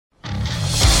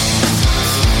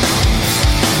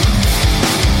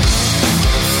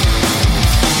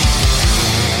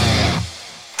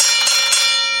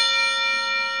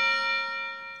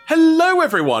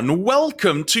everyone,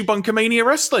 welcome to Bunkermania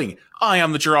Wrestling. I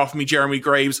am the giraffe, me Jeremy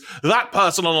Graves. That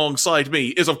person alongside me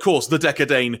is, of course, the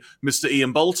Decadane, Mr.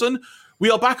 Ian Bolton. We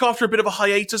are back after a bit of a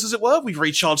hiatus, as it were. We've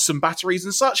recharged some batteries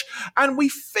and such, and we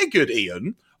figured,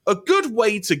 Ian, a good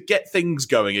way to get things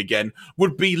going again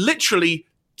would be literally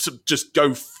to just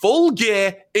go full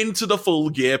gear into the Full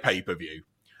Gear pay-per-view.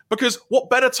 Because what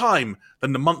better time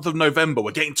than the month of November?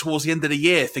 We're getting towards the end of the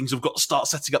year. Things have got to start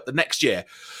setting up the next year.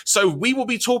 So we will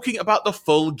be talking about the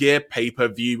Full Gear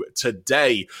pay-per-view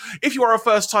today. If you are a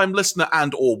first-time listener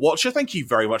and or watcher, thank you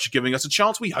very much for giving us a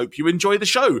chance. We hope you enjoy the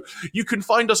show. You can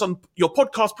find us on your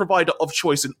podcast provider of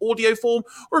choice in audio form,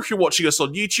 or if you're watching us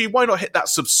on YouTube, why not hit that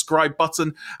subscribe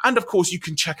button? And of course, you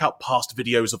can check out past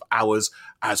videos of ours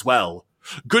as well.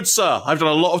 Good sir, I've done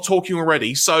a lot of talking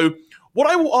already, so what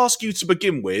I will ask you to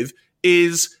begin with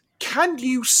is, can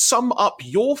you sum up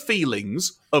your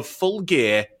feelings of Full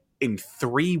Gear in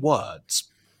 3 words?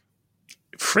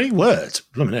 3 words?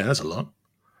 Blimey, that's a lot.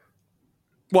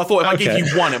 Well, I thought if I give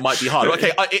you one, it might be hard.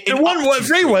 Okay, one word,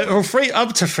 3 words, or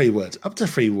up to 3 words. Up to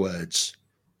 3 words.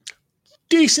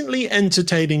 Decently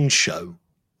entertaining show.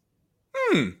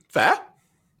 Fair.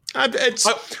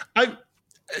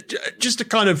 Just to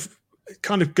kind of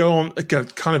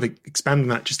expand on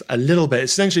that just a little bit.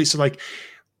 Essentially, so like,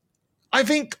 I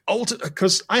think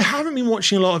because I haven't been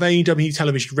watching a lot of AEW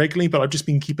television regularly, but I've just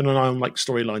been keeping an eye on like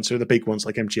storylines, so the big ones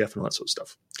like MGF and all that sort of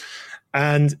stuff.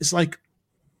 And it's like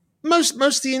most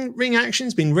of the in-ring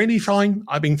action's been really fine.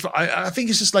 I think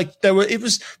it's just like there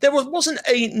wasn't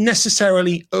a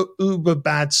necessarily uber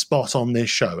bad spot on this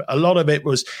show. A lot of it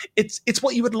was it's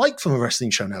what you would like from a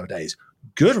wrestling show nowadays.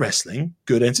 Good wrestling,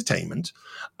 good entertainment.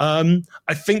 I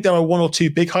think there are 1 or 2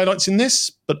 big highlights in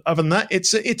this, but other than that,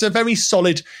 it's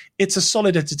a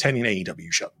solid entertaining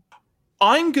AEW show.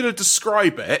 I'm going to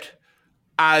describe it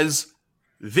as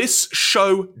this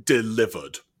show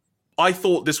delivered. I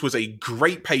thought this was a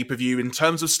great pay-per-view in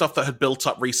terms of stuff that had built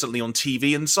up recently on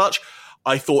TV and such.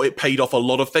 I thought it paid off a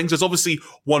lot of things. There's obviously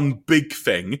one big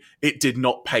thing it did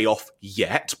not pay off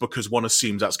yet, because one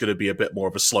assumes that's going to be a bit more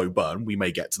of a slow burn. We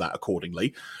may get to that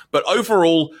accordingly. But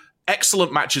overall,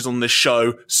 excellent matches on this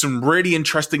show, some really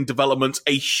interesting developments,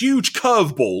 a huge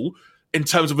curveball in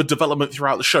terms of a development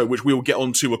throughout the show, which we will get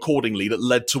onto accordingly, that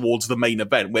led towards the main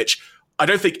event, which I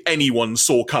don't think anyone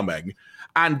saw coming.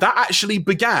 And that actually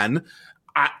began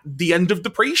at the end of the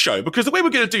pre-show, because the way we're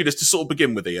going to do this, to sort of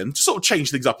begin with, Ian, to sort of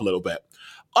change things up a little bit,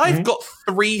 I've got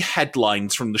 3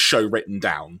 headlines from the show written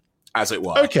down, as it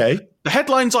were. Okay. The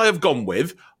headlines I have gone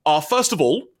with are, first of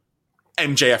all,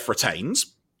 MJF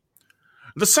retains.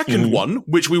 The second one,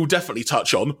 which we will definitely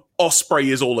touch on, Ospreay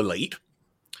is all elite.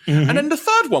 And then the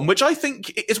third one, which I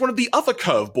think is one of the other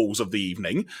curveballs of the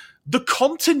evening, the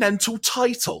Continental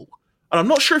title. And I'm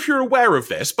not sure if you're aware of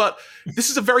this, but this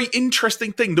is a very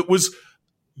interesting thing that was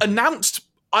announced,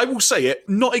 I will say it,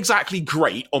 not exactly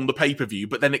great on the pay-per-view,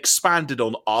 but then expanded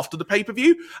on after the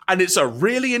pay-per-view. And it's a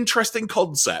really interesting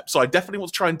concept. So I definitely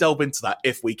want to try and delve into that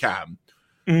if we can.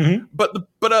 But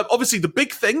obviously the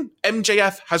big thing,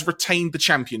 MJF has retained the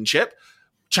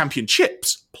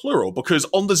championships, plural, because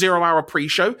on the 0 Hour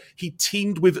pre-show, he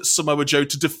teamed with Samoa Joe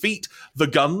to defeat the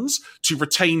Guns to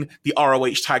retain the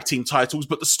ROH tag team titles.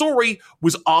 But the story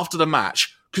was after the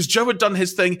match, because Joe had done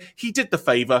his thing. He did the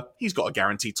favor. He's got a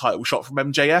guaranteed title shot from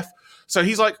MJF. So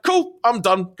he's like, cool, I'm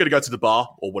done. Gonna go to the bar,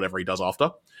 or whatever he does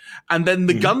after. And then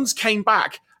the Guns came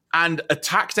back and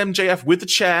attacked MJF with the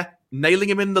chair, nailing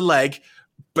him in the leg,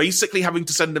 basically having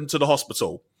to send him to the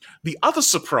hospital. The other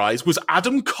surprise was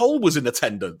Adam Cole was in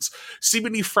attendance,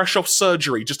 seemingly fresh off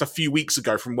surgery just a few weeks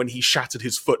ago from when he shattered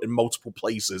his foot in multiple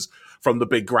places from the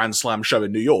big Grand Slam show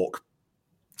in New York.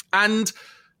 And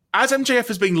as MJF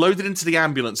is being loaded into the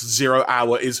ambulance, 0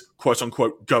 Hour is,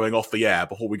 quote-unquote, going off the air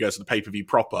before we go to the pay-per-view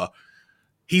proper.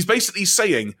 He's basically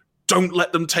saying, don't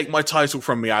let them take my title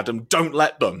from me, Adam. Don't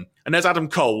let them. And there's Adam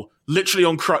Cole, literally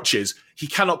on crutches. He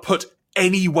cannot put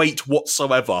any weight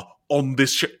whatsoever on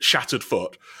this shattered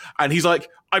foot. And he's like,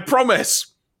 I promise.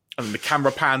 And then the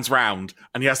camera pans round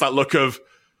and he has that look of,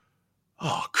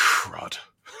 oh, crud.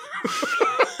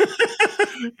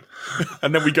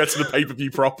 And then we go to the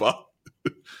pay-per-view proper.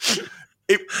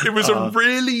 It was a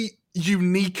really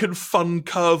unique and fun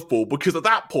curveball, because at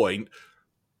that point,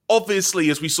 obviously,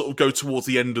 as we sort of go towards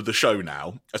the end of the show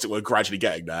now, as it were, gradually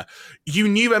getting there, you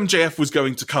knew MJF was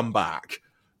going to come back.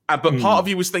 But part of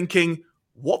you was thinking,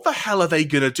 what the hell are they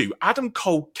going to do? Adam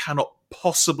Cole cannot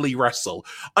possibly wrestle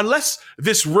unless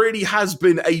this really has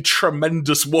been a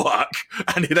tremendous work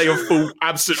and they have fooled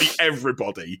absolutely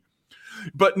everybody.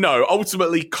 But no,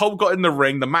 ultimately, Cole got in the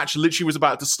ring. The match literally was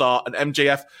about to start, and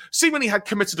MJF seemingly had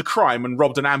committed a crime and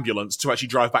robbed an ambulance to actually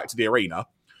drive back to the arena.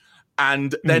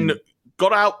 And then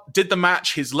got out, did the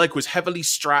match. His leg was heavily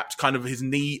strapped, kind of his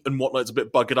knee and whatnot. It's a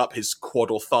bit buggered up, his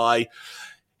quad or thigh.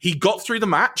 He got through the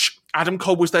match. Adam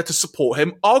Cole was there to support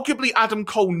him. Arguably, Adam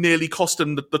Cole nearly cost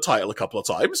him the title a couple of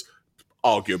times.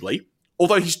 Arguably.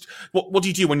 Although what do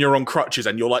you do when you're on crutches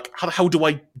and you're like, how the hell do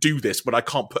I do this when I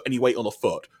can't put any weight on a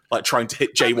foot? Like trying to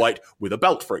hit Jay White with a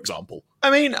belt, for example. I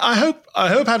mean, I hope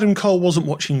Adam Cole wasn't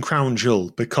watching Crown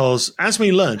Jewel, because as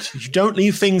we learned, you don't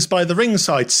leave things by the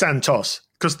ringside, Santos,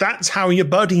 because that's how your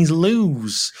buddies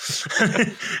lose.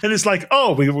 And it's like,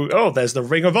 there's the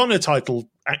Ring of Honor title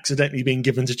accidentally being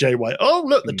given to Jay White. Oh,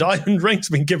 look, the Diamond Ring's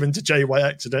been given to Jay White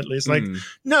accidentally. It's like,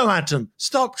 no, Adam,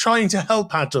 stop trying to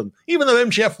help Adam. Even though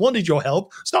MJF wanted your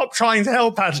help, stop trying to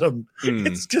help Adam.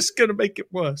 It's just going to make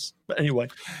it worse. But anyway.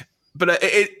 But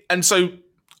and so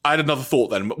I had another thought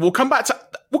then. We'll come back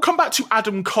to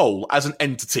Adam Cole as an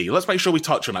entity. Let's make sure we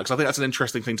touch on that, because I think that's an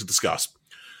interesting thing to discuss.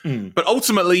 But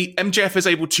ultimately, MJF is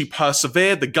able to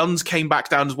persevere. The Guns came back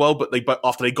down as well, but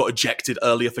after they got ejected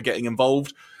earlier for getting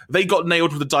involved, they got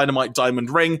nailed with a Dynamite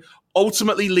Diamond Ring,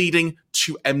 ultimately leading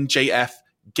to MJF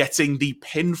getting the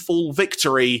pinfall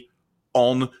victory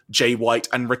on Jay White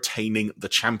and retaining the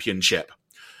championship.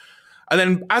 And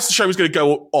then as the show was going to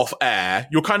go off air,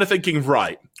 you're kind of thinking,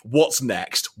 right, what's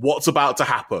next? What's about to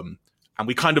happen? And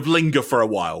we kind of linger for a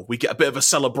while. We get a bit of a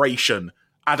celebration.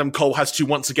 Adam Cole has to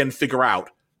once again figure out,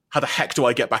 how the heck do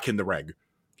I get back in the ring?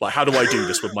 Like, how do I do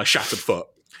this with my shattered foot?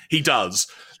 He does.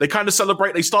 They kind of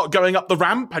celebrate. They start going up the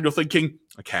ramp, and you're thinking,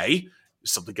 okay,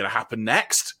 is something going to happen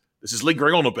next? This is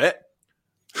lingering on a bit.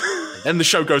 And then the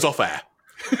show goes off air.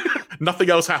 Nothing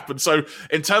else happens. So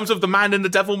in terms of the man in the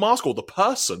devil mask, or the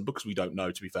person, because we don't know,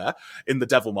 to be fair, in the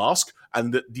devil mask,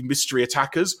 and the mystery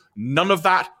attackers, none of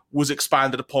that was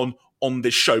expanded upon on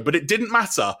this show. But it didn't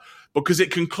matter, because it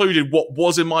concluded what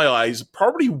was, in my eyes,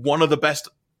 probably one of the best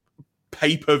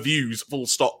pay-per-views, full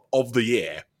stop, of the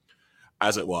year,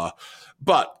 as it were.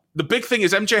 But the big thing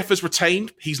is MJF has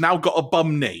retained. He's now got a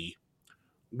bum knee,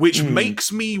 which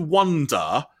makes me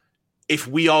wonder if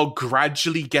we are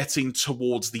gradually getting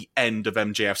towards the end of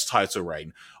MJF's title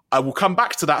reign. I will come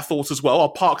back to that thought as well. I'll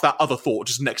park that other thought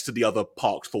just next to the other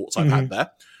parked thoughts I've had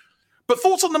there. But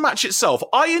thoughts on the match itself.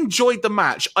 I enjoyed the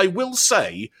match. I will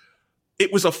say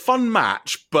it was a fun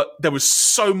match, but there was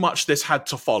so much this had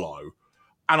to follow.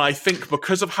 And I think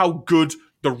because of how good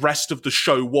the rest of the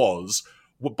show was,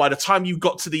 by the time you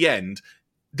got to the end,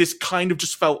 this kind of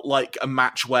just felt like a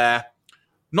match where,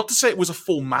 not to say it was a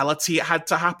formality it had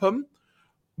to happen,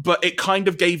 but it kind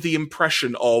of gave the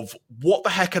impression of what the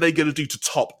heck are they going to do to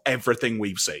top everything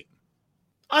we've seen?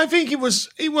 I think it was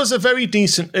a very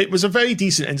decent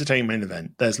entertainment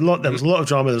event. There was a lot of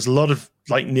drama. There was a lot of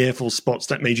like near full spots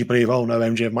that made you believe, oh no,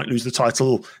 MJF might lose the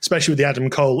title, especially with the Adam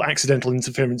Cole accidental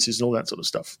interferences and all that sort of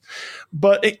stuff.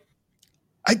 But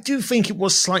I do think it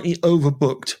was slightly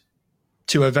overbooked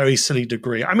to a very silly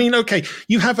degree. I mean, okay,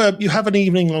 you have an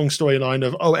evening long storyline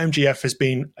of, oh, MJF has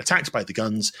been attacked by the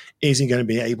Guns. Is he going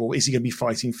to be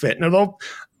fighting fit? Now,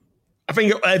 I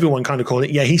think everyone kind of called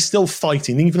it, yeah, he's still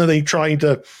fighting, even though they tried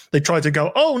to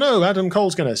go, oh no, Adam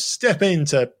Cole's going to step in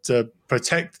to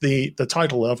protect the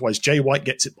title, otherwise Jay White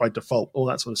gets it by default, all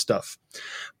that sort of stuff.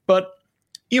 But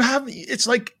it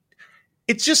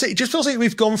just feels like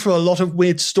we've gone through a lot of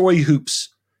weird story hoops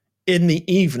in the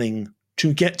evening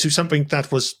to get to something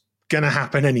that was going to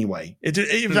happen anyway.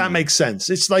 If that makes sense.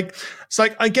 It's like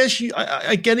I guess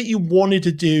I get it. You wanted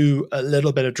to do a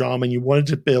little bit of drama and you wanted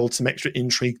to build some extra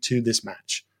intrigue to this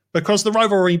match because the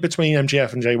rivalry between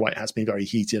MJF and Jay White has been very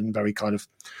heated and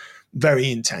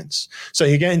very intense. So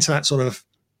you get into that sort of,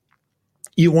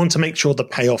 you want to make sure the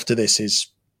payoff to this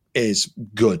is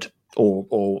good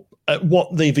or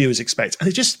what the viewers expect. And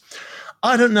it just,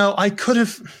 I don't know. I could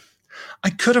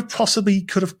have possibly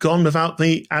gone without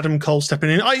the Adam Cole stepping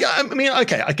in. I mean,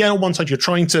 okay, again, on one side, you're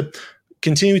trying to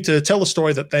continue to tell the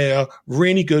story that they are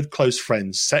really good, close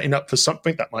friends, setting up for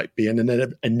something that might be an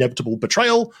inevitable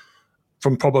betrayal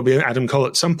from probably Adam Cole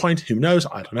at some point. Who knows?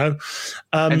 I don't know.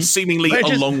 And seemingly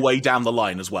a long way down the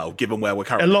line as well, given where we're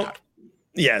currently at.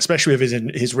 Yeah, especially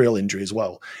with his real injury as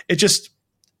well. It just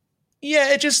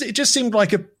seemed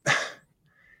like it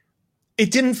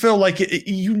didn't feel like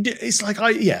it's like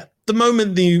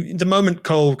the moment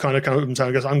Cole kind of comes out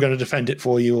and goes, I'm going to defend it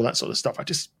for you, all that sort of stuff.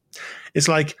 It's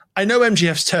like, I know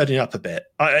MJF's turning up a bit.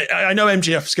 I know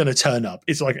MJF's going to turn up.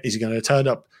 It's like, is he going to turn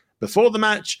up before the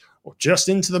match or just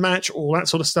into the match? All that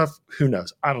sort of stuff. Who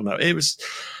knows? I don't know. It was,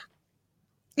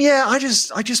 I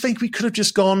just think we could have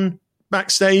just gone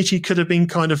backstage. He could have been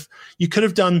you could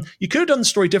have done the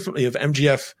story differently of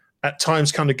MGF at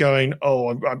times kind of going,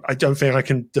 I don't think I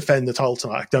can defend the title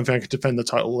tonight. I don't think I can defend the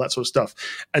title, all that sort of stuff.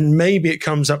 And maybe it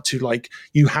comes up to like,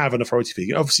 you have an authority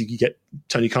figure. Obviously, you get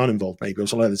Tony Khan involved maybe or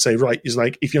something like that. Say, right, is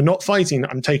like, if you're not fighting,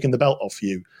 I'm taking the belt off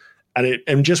you.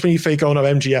 And just when you think, oh no,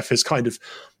 MGF is kind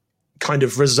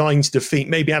of resigned to defeat,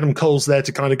 maybe Adam Cole's there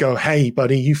to kind of go, hey,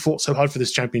 buddy, you fought so hard for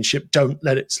this championship. Don't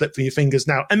let it slip through your fingers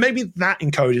now. And maybe that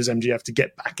encourages MGF to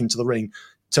get back into the ring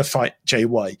to fight Jay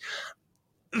White.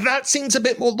 That seems a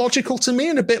bit more logical to me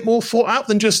and a bit more thought out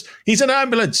than just, he's an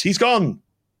ambulance, he's gone,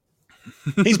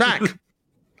 he's back,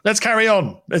 let's carry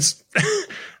on. That's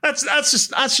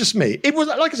just me. It was,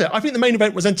 like I said, I think the main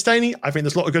event was entertaining. I think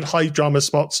there's a lot of good high drama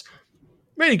spots.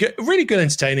 Really good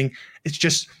entertaining. It's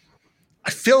just,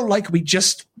 I feel like we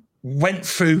just went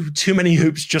through too many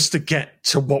hoops just to get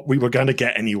to what we were going to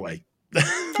get anyway.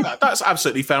 That's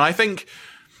absolutely fair. I think,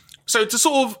 so to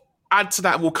sort of add to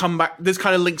that, we'll come back. This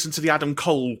kind of links into the Adam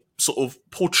Cole sort of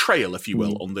portrayal, if you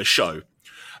will, on this show.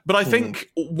 But I think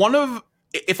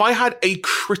if I had a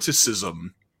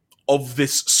criticism of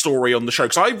this story on the show,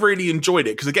 because I really enjoyed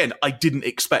it, because again, I didn't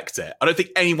expect it. I don't think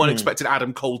anyone expected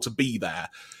Adam Cole to be there.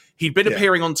 He'd been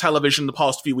appearing on television the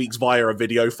past few weeks via a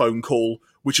video phone call,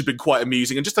 which had been quite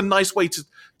amusing and just a nice way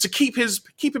to keep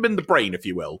him in the brain, if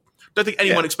you will. Don't think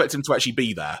anyone expected him to actually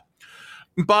be there.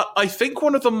 But I think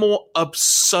one of the more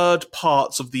absurd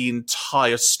parts of the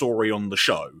entire story on the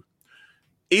show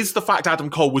is the fact Adam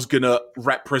Cole was going to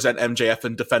represent MJF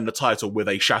and defend the title with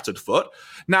a shattered foot.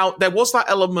 Now, there was that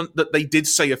element that they did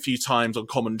say a few times on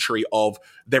commentary of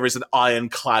there is an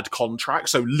ironclad contract.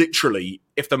 So literally,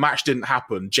 if the match didn't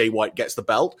happen, Jay White gets the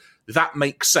belt. That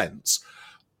makes sense.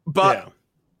 But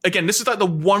again, this is like the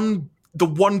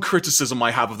one criticism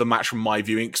I have of the match from my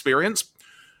viewing experience.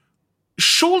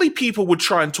 Surely people would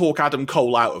try and talk Adam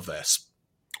Cole out of this.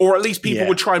 Or at least people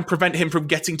would try and prevent him from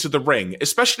getting to the ring,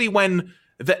 especially when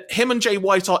him and Jay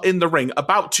White are in the ring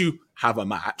about to have a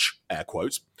match, air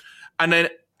quotes, and then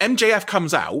MJF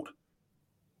comes out.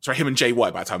 Sorry, him and Jay White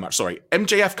about to have a match. Sorry,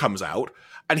 MJF comes out,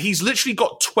 and he's literally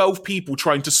got 12 people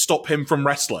trying to stop him from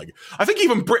wrestling. I think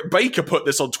even Britt Baker put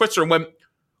this on Twitter and went,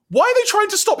 why are they trying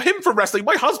to stop him from wrestling?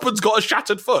 My husband's got a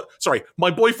shattered foot. Sorry,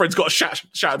 my boyfriend's got a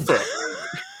shattered foot.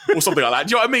 Or something like that.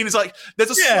 Do you know what I mean? It's like, there's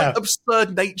a slight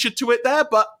absurd nature to it there,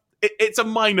 but it's a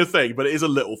minor thing, but it is a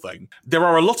little thing. There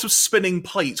are a lot of spinning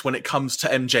plates when it comes to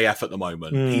MJF at the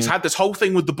moment. He's had this whole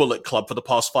thing with the Bullet Club for the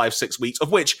past 5-6 weeks,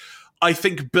 of which I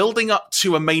think building up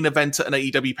to a main event at an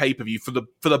AEW pay-per-view for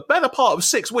the better part of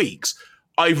 6 weeks,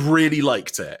 I've really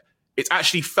liked it. It's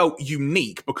actually felt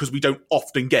unique because we don't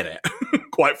often get it,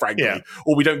 quite frankly,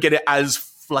 or we don't get it as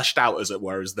fleshed out, as it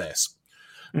were, as this.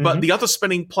 But the other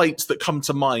spinning plates that come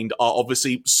to mind are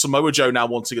obviously Samoa Joe now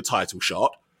wanting a title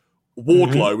shot.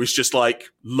 Wardlow is just like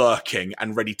lurking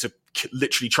and ready to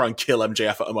literally try and kill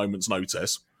MJF at a moment's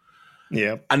notice.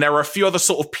 Yeah. And there are a few other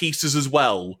sort of pieces as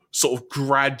well, sort of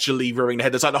gradually rearing their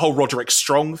head. There's like the whole Roderick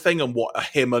Strong thing and what are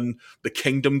him and the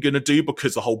Kingdom going to do,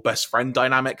 because the whole best friend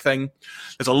dynamic thing.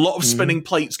 There's a lot of spinning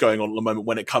plates going on at the moment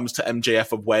when it comes to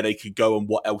MJF of where they could go and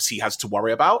what else he has to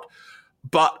worry about.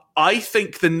 But I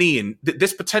think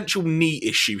this potential knee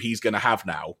issue he's going to have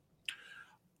now,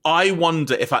 I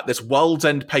wonder if at this World's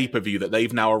End pay-per-view that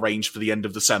they've now arranged for the end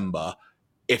of December,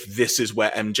 if this is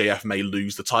where MJF may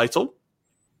lose the title.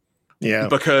 Yeah.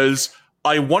 Because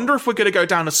I wonder if we're going to go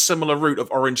down a similar route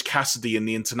of Orange Cassidy in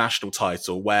the international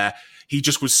title, where he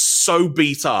just was so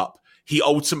beat up, he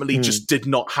ultimately just did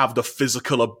not have the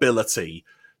physical ability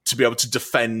to be able to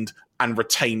defend and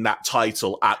retain that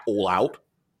title at All Out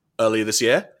earlier this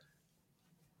year.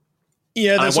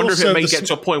 Yeah, and I wonder if it may get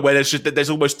to a point where there's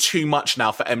almost too much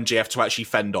now for MJF to actually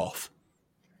fend off.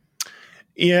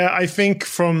 Yeah, I think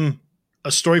from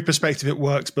a story perspective it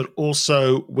works, but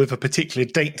also with a particular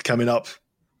date coming up,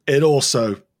 it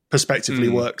also prospectively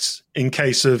works in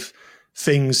case of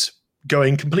things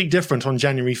going completely different on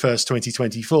January 1st,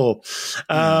 2024.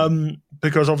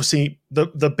 Because obviously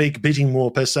the big bidding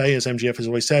war per se, as MJF has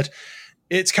always said,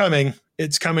 it's coming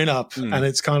up. And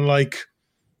it's kind of like,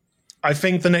 I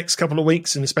think the next couple of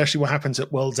weeks, and especially what happens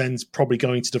at World's End, is probably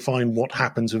going to define what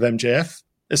happens with MJF.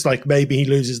 It's like maybe he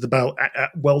loses the belt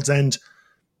at World's End,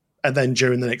 and then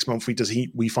during the next month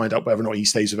we find out whether or not he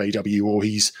stays with AEW or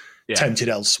he's tempted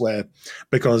elsewhere.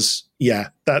 Because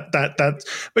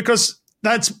because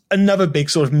that's another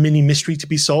big sort of mini mystery to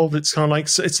be solved. It's kind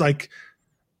of like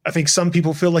I think some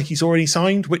people feel like he's already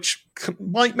signed, which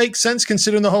might make sense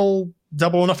considering the whole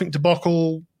Double or Nothing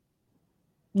debacle.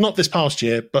 Not this past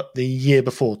year, but the year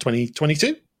before,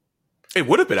 2022. It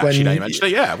would have been actually now you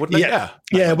mentioned it, yeah, wouldn't it?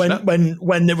 Yeah.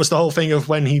 When it was the whole thing of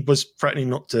when he was threatening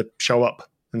not to show up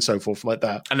and so forth like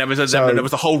that. And there was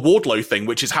the whole Wardlow thing,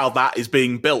 which is how that is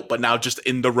being built, but now just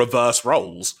in the reverse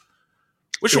roles.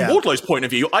 Which from Wardlow's point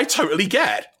of view, I totally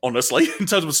get, honestly, in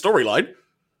terms of a storyline.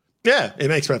 Yeah, it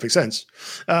makes perfect sense.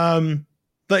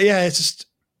 But yeah, it's just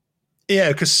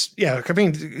because I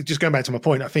think just going back to my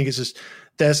point, I think it's just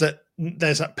there's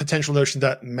that potential notion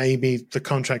that maybe the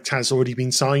contract has already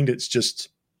been signed. It's just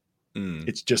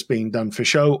being done for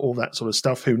show, all that sort of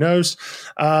stuff. Who knows?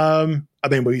 I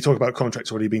mean, when we talk about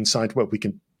contracts already being signed, well, we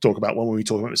can talk about one when we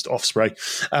talk about Mr. Offspray.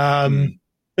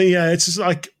 But yeah, it's just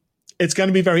like it's going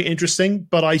to be very interesting.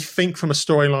 But I think from a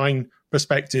storyline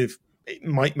perspective, it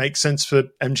might make sense for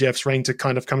MJF's reign to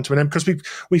kind of come to an end because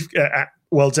we've at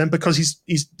World's End, because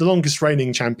he's the longest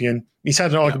reigning champion. He's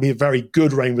had an arguably a very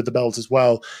good reign with the belt as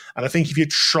well. And I think if you're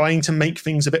trying to make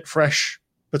things a bit fresh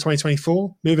for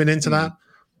 2024, moving into that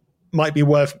might be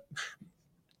worth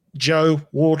Joe,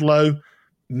 Wardlow,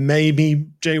 maybe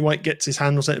Jay White gets his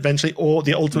handles on it eventually, or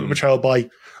the ultimate betrayal by,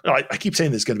 I keep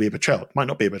saying there's going to be a betrayal. It might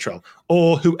not be a betrayal.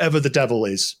 Or whoever the devil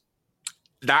is.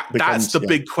 That's the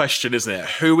big question, isn't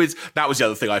it? That was the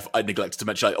other thing I neglected to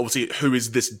mention. Like, obviously, who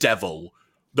is this devil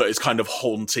that is kind of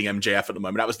haunting MJF at the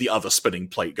moment? That was the other spinning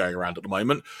plate going around at the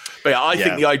moment. But yeah, I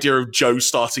think the idea of Joe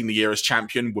starting the year as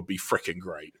champion would be freaking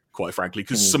great, quite frankly,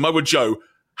 because Samoa Joe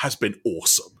has been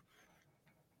awesome.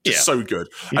 Just so good.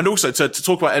 And also, to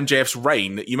talk about MJF's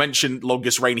reign, you mentioned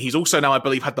longest reign. He's also now, I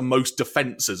believe, had the most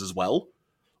defenses as well,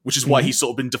 which is why he's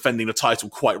sort of been defending the title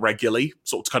quite regularly,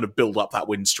 sort of to kind of build up that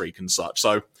win streak and such.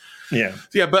 So,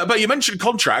 but you mentioned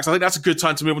contracts. I think that's a good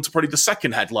time to move on to probably the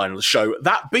second headline of the show,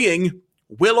 that being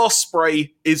Will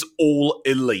Ospreay is All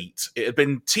Elite. It had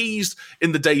been teased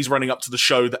in the days running up to the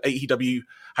show that AEW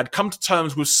had come to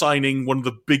terms with signing one of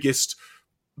the biggest,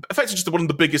 effectively just one of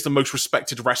the biggest and most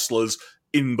respected wrestlers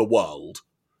in the world.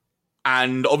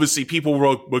 And obviously people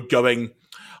were going,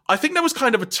 I think there was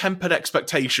kind of a tempered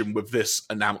expectation with this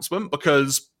announcement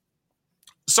because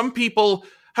some people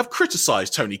have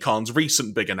criticized Tony Khan's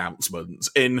recent big announcements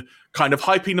in kind of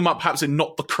hyping them up perhaps in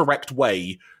not the correct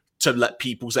way to let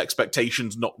people's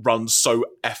expectations not run so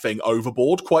effing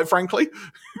overboard, quite frankly.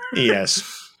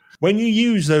 Yes. When you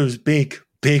use those big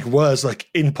words like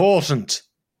important,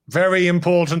 very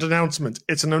important announcement,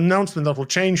 it's an announcement that will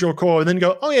change your core and then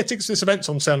go, oh yeah, tickets to this event's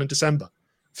on sale in December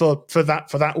for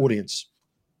that audience.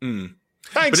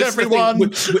 Thanks, everyone.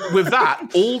 With that,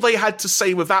 all they had to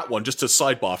say with that one, just to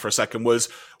sidebar for a second, was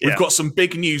we've got some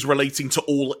big news relating to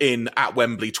All In at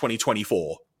Wembley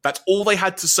 2024. That's all they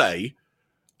had to say.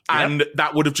 And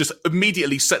that would have just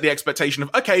immediately set the expectation of,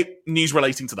 okay, news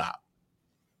relating to that.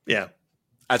 Yeah.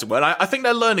 As it were. And I think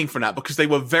they're learning from that because they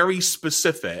were very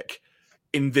specific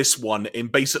in this one in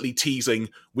basically teasing,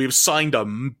 we've signed a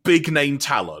big name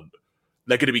talent.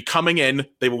 They're going to be coming in.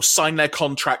 They will sign their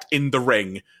contract in the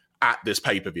ring at this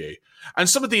pay-per-view. And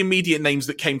some of the immediate names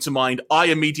that came to mind, I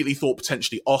immediately thought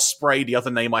potentially Ospreay. The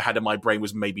other name I had in my brain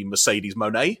was maybe Mercedes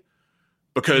Moné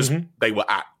because they were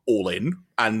at All In.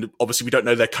 And obviously we don't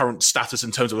know their current status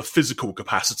in terms of a physical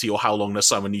capacity or how long they're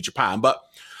signed with New Japan. But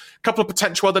a couple of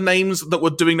potential other names that were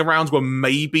doing the rounds were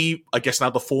maybe, I guess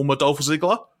now, the former Dolph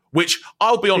Ziggler, which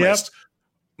I'll be honest,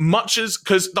 much as,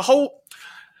 because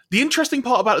the interesting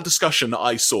part about the discussion that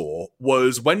I saw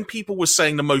was when people were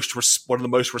saying one of the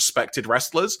most respected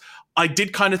wrestlers, I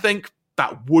did kind of think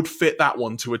that would fit that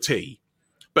one to a T.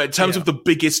 But in terms of the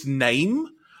biggest name,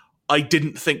 I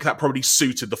didn't think that probably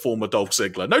suited the former Dolph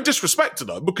Ziggler. No disrespect to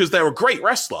them, because they're a great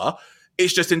wrestler.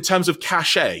 It's just in terms of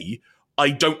cachet, I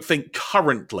don't think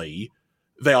currently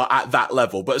they are at that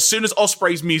level. But as soon as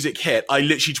Ospreay's music hit, I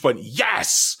literally just went,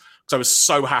 yes! Because I was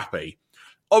so happy.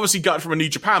 Obviously gutted from a New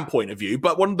Japan point of view,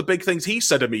 but one of the big things he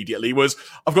said immediately was,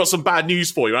 I've got some bad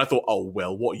news for you. And I thought, oh,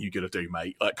 Will, what are you going to do,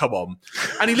 mate? Like, come on.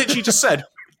 And he literally just said,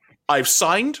 I've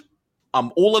signed,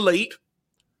 I'm All Elite,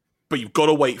 but you've got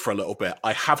to wait for a little bit.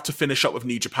 I have to finish up with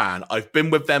New Japan. I've been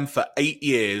with them for 8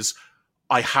 years.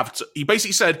 I have to. He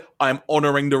basically said, I'm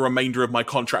honoring the remainder of my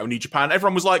contract with New Japan.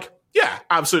 Everyone was like, yeah,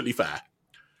 absolutely fair.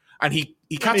 And he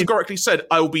categorically said,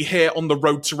 I will be here on the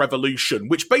road to Revolution,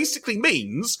 which basically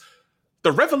means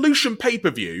the Revolution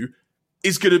pay-per-view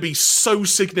is going to be so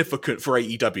significant for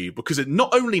AEW because it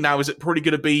not only now is it probably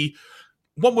going to be,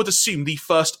 one would assume, the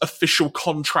first official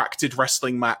contracted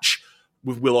wrestling match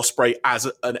with Will Ospreay as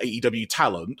an AEW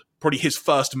talent, probably his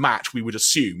first match, we would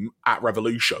assume, at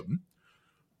Revolution.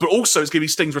 But also it's going to be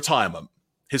Sting's retirement,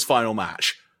 his final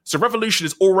match. So Revolution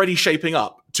is already shaping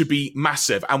up to be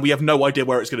massive, and we have no idea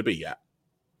where it's going to be yet.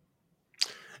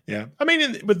 Yeah. I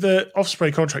mean, with the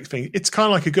Ospreay contract thing, it's kind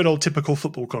of like a good old typical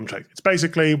football contract. It's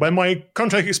basically, when my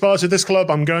contract expires with this club,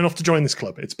 I'm going off to join this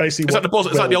club. It's basically it's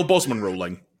like the old Bosman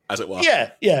ruling, as it were.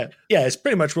 Yeah. It's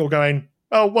pretty much we're all going,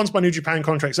 oh, once my New Japan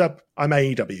contract's up, I'm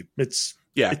AEW. It's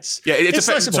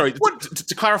sorry,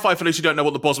 to clarify for those who don't know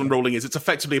what the Bosman ruling is, it's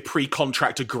effectively a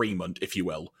pre-contract agreement, if you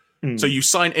will. So you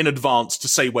sign in advance to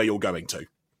say where you're going to.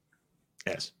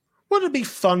 Yes. Wouldn't it be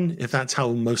fun if that's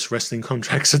how most wrestling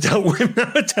contracts are dealt with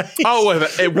nowadays? Oh,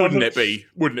 wouldn't it be?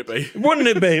 Wouldn't it be? Wouldn't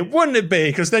it be?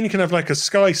 Because then you can have like a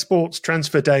Sky Sports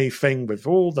transfer day thing with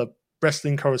all the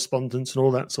wrestling correspondence and all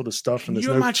that sort of stuff. And can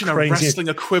you imagine a wrestling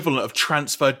equivalent of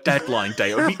transfer deadline day?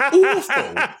 It would be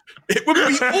awful. It would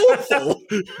be awful.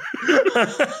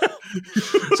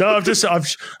 So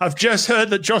I've just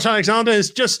heard that Josh Alexander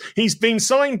he's been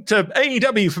signed to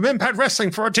AEW from Impact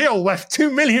Wrestling for a deal worth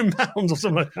 £2 million or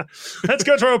something like that. Let's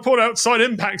go to a report outside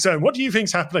Impact Zone. What do you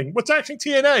think's happening? What's actually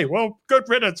TNA? Well, good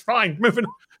riddance. Fine, moving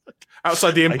on.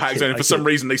 Outside the Impact Zone, for some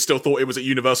reason, they still thought it was at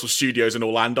Universal Studios in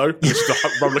Orlando. There's just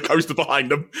a roller coaster behind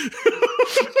them.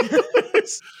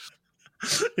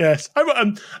 Yes.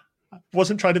 I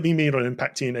wasn't trying to be mean on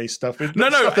Impact TNA stuff. No.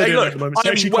 Hey, look, at the moment. It's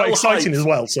actually quite exciting as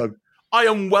well. So I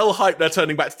am well hyped they're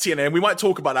turning back to TNA, and we might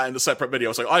talk about that in the separate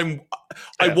video. So I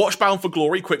watched Bound for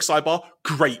Glory, quick sidebar,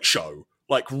 great show.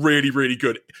 Like, really, really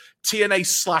good. TNA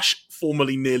 /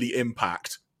 formerly nearly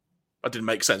Impact. That didn't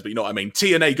make sense, but you know what I mean.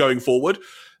 TNA going forward,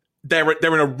 they're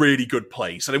in a really good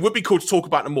place, and it would be cool to talk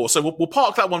about them more. So we'll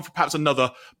park that one for perhaps another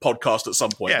podcast at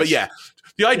some point. Yes. But yeah,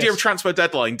 the idea of transfer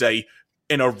deadline day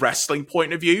in a wrestling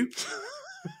point of view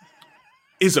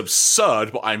is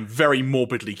absurd, but I'm very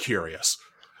morbidly curious.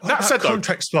 That said,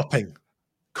 contract swapping.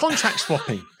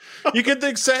 You could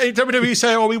say WWE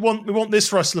say, "Oh, we want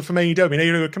this wrestler from AEW." And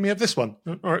AEW go, "Can we have this one?"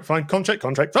 All right, fine. Contract,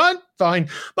 fine.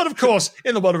 But of course,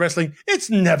 in the world of wrestling, it's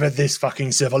never this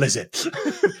fucking civil, is it?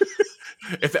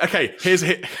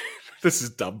 This is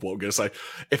dumb. What I'm going to say.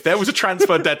 If there was a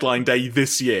transfer deadline day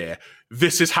this year,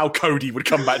 this is how Cody would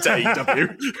come back to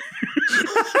AEW.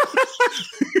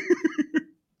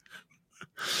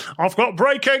 I've got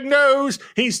breaking news.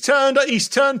 He's turned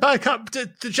back up to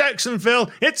Jacksonville.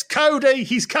 It's Cody.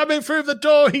 He's coming through the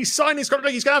door. He's signed his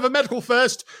contract. He's going to have a medical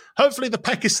first. Hopefully the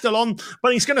pec is still on,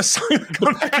 but he's going to sign the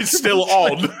contract. The pec is still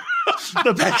on.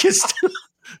 The pec is still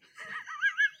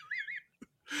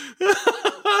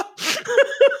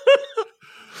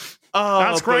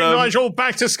That's great, Nigel.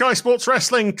 Back to Sky Sports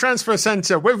Wrestling Transfer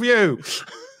Center with you.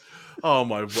 Oh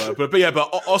my word! But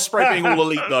Ospreay being all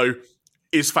elite though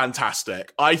is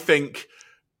fantastic. I think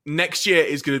next year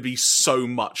is going to be so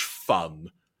much fun,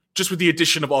 just with the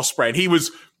addition of Ospreay. And he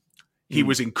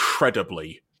was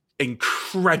incredibly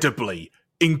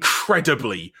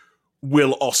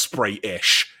Will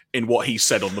Ospreay-ish in what he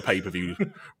said on the pay-per-view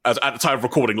at the time of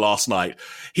recording last night.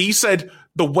 He said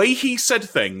the way he said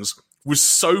things was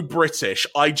so British,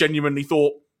 I genuinely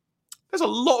thought there's a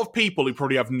lot of people who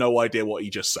probably have no idea what he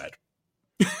just said.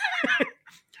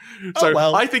 So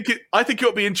I think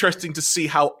it'll be interesting to see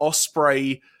how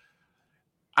Ospreay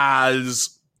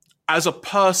as a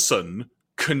person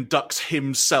conducts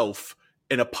himself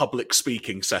in a public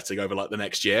speaking setting over like the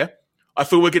next year. I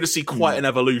feel we're going to see quite an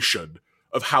evolution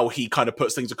of how he kind of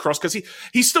puts things across, because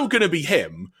he's still going to be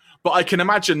him, but I can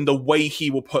imagine the way he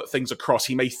will put things across,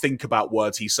 he may think about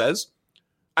words he says.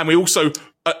 And we also,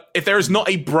 if there is not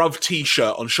a Bruv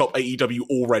t-shirt on Shop AEW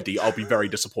already, I'll be very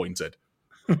disappointed.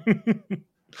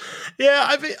 Yeah,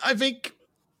 I think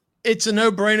it's a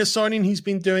no-brainer signing. He's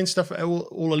been doing stuff at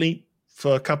All Elite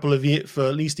for a couple of years, for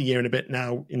at least a year and a bit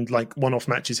now, in like one-off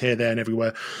matches here, there, and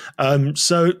everywhere.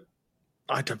 So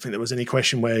I don't think there was any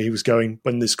question where he was going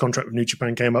when this contract with New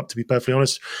Japan came up, to be perfectly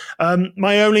honest.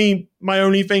 My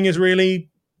only thing is really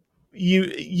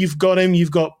you've got him,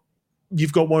 you've got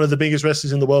one of the biggest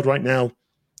wrestlers in the world right now.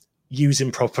 Use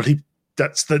him properly.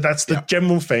 That's the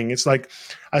general thing. It's like,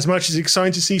 as much as it's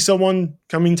exciting to see someone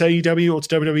coming to AEW or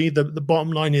to WWE, the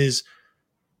bottom line is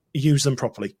use them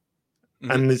properly.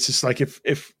 Mm-hmm. And it's just like,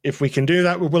 if we can do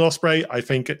that with Will Ospreay, I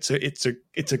think it's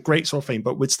a great sort of thing.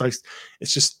 But with like,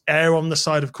 it's just err on the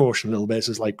side of caution a little bit.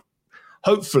 It's like,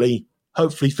 hopefully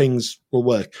things will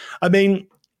work. I mean,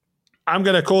 I'm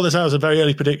going to call this out as a very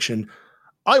early prediction.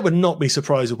 I would not be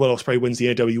surprised if Will Ospreay wins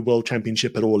the AEW World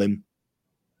Championship at All In.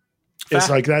 It's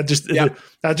like that.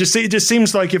 It just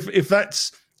seems like if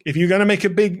you're going to make a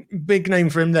big name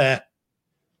for him, there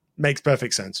makes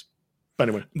perfect sense. But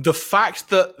anyway, the fact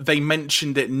that they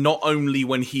mentioned it not only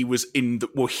when he was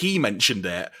he mentioned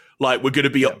it like I'm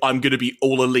going to be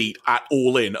All Elite at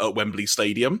All In at Wembley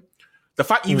Stadium. The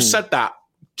fact you said that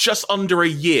just under a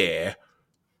year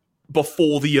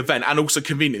before the event, and also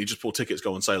conveniently just before tickets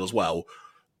go on sale as well,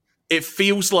 it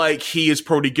feels like he is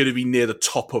probably going to be near the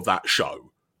top of that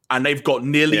show. And they've got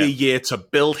nearly a year to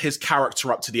build his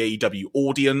character up to the AEW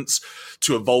audience,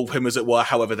 to evolve him, as it were,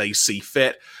 however they see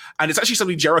fit. And it's actually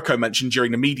something Jericho mentioned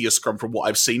during the media scrum from what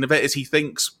I've seen of it, is he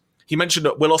mentioned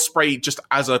that Will Ospreay just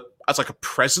as like a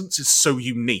presence is so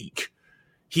unique.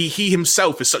 He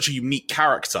himself is such a unique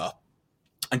character,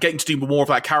 and getting to do more of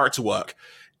that character work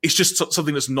is just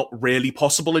something that's not really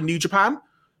possible in New Japan.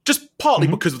 Just partly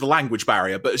because of the language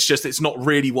barrier, but it's not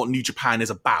really what New Japan is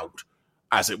about,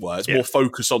 as it were. It's more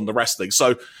focused on the wrestling.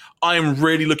 So I am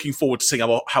really looking forward to seeing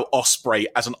how Ospreay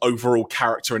as an overall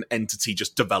character and entity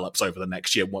just develops over the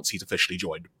next year once he's officially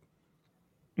joined.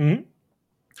 Mm-hmm.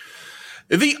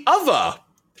 The other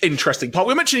interesting part,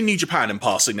 we're mentioning New Japan in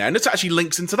passing there, and it actually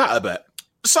links into that a bit.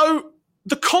 So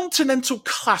the Continental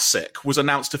Classic was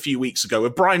announced a few weeks ago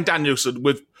with Bryan Danielson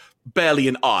with barely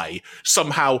an eye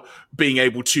somehow being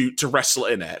able to wrestle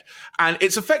in it. And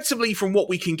it's effectively, from what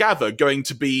we can gather, going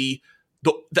to be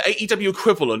the AEW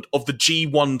equivalent of the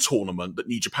G1 tournament that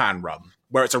New Japan run,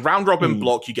 where it's a round-robin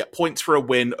block, you get points for a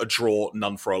win, a draw,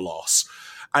 none for a loss.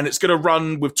 And it's going to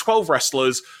run with 12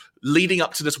 wrestlers leading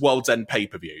up to this World's End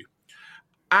pay-per-view.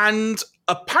 And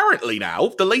apparently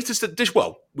now, the latest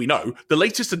addition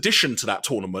to that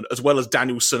tournament, as well as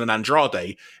Danielson and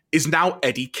Andrade, is now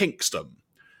Eddie Kingston.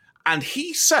 And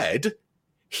he said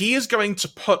he is going to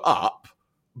put up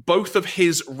both of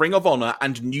his Ring of Honor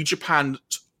and New Japan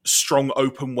Strong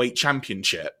Openweight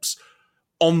Championships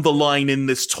on the line in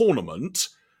this tournament.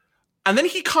 And then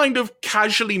he kind of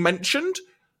casually mentioned,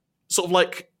 sort of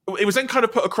like, it was then kind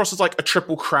of put across as like a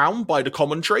triple crown by the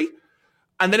commentary.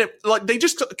 And then they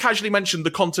just casually mentioned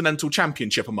the Continental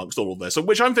Championship amongst all of this,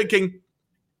 which I'm thinking,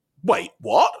 wait,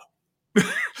 what?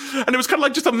 And it was kind of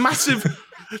like just a massive...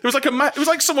 It was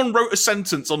like someone wrote a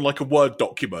sentence on like a Word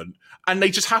document, and they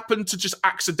just happened to just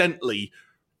accidentally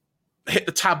hit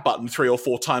the tab button 3 or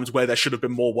 4 times where there should have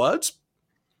been more words.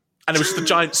 And there was just a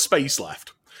giant space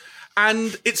left.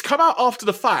 And it's come out after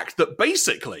the fact that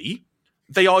basically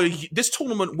this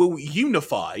tournament will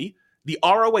unify the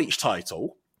ROH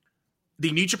title,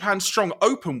 the New Japan Strong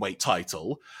Openweight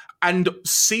title, and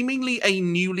seemingly a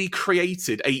newly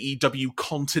created AEW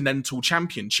Continental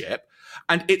Championship.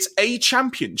 And it's a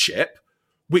championship,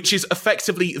 which is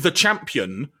effectively the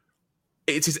champion.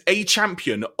 It is a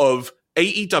champion of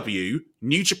AEW,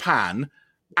 New Japan,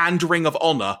 and Ring of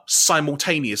Honor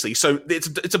simultaneously. So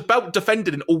it's a belt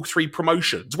defended in all 3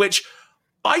 promotions, which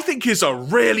I think is a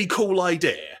really cool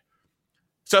idea.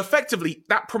 So effectively,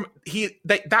 that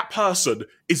person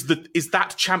is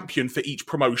that champion for each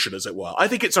promotion, as it were. I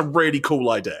think it's a really cool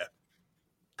idea.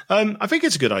 I think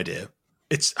it's a good idea.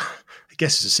 I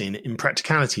guess it's a scene in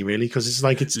practicality, really, because it's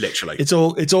like literally it's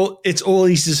all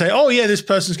easy to say. Oh yeah, this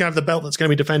person's gonna have the belt that's going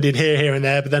to be defended here, and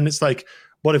there. But then it's like,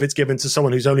 what if it's given to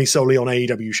someone who's only solely on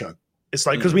AEW show? It's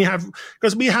like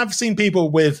because we have seen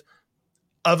people with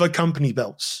other company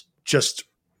belts just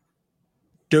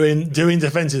doing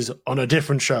defenses on a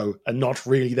different show and not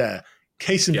really there.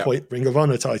 Case in point, Ring of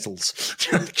Honor titles.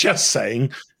 Just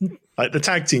saying, like the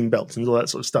tag team belts and all that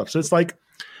sort of stuff. So it's like.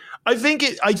 I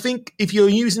think if you're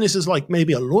using this as like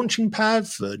maybe a launching pad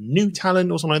for new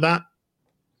talent or something like that,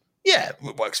 yeah,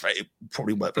 it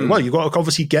probably work very well. You've got to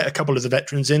obviously get a couple of the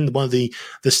veterans in, one of the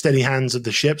steady hands of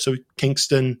the ship. So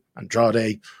Kingston,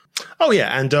 Andrade. Oh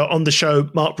yeah, and on the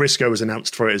show, Mark Briscoe was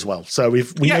announced for it as well. So we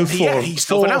know he's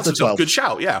still announced as well. Good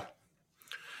shout, yeah.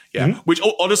 Mm-hmm. Which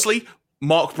honestly,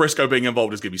 Mark Briscoe being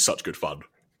involved is going to be such good fun.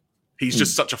 He's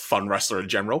just such a fun wrestler in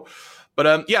general. But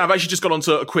I've actually just got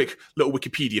onto a quick little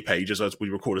Wikipedia page as we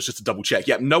record this just to double check.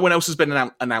 Yeah, no one else has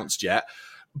been announced yet,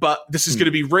 but this is going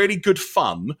to be really good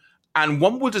fun. And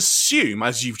one would assume,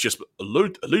 as you've just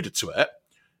alluded to it,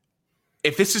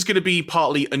 if this is going to be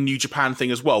partly a New Japan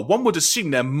thing as well, one would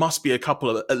assume there must be at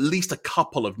least a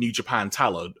couple of New Japan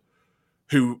talent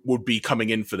who would be coming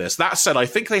in for this. That said, I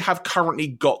think they have currently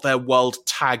got their World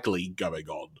Tag League going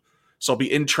on. So I'll be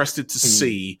interested to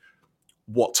see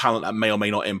what talent that may or may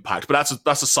not impact. But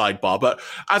that's a sidebar. But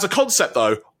as a concept,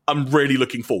 though, I'm really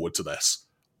looking forward to this.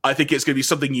 I think it's going to be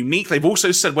something unique. They've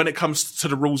also said when it comes to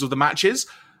the rules of the matches,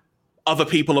 other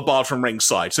people are barred from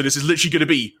ringside. So this is literally going to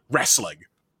be wrestling.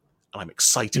 And I'm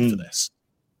excited for this.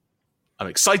 I'm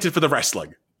excited for the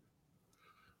wrestling.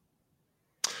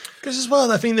 Because as well,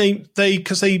 I think they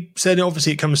said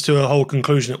obviously it comes to a whole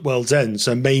conclusion at World's End.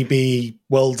 So maybe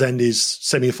World's End is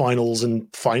semi-finals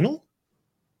and final?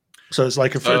 So it's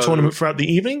like a tournament throughout the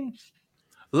evening?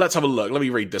 Let's have a look. Let me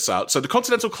read this out. So the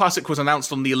Continental Classic was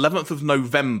announced on the 11th of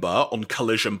November on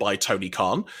Collision by Tony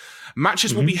Khan.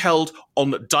 Matches will be held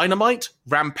on Dynamite,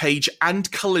 Rampage, and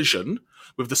Collision,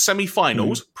 with the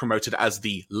semi-finals, promoted as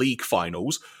the League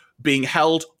Finals, being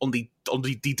held on the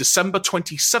December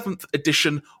 27th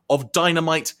edition of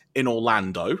Dynamite in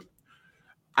Orlando.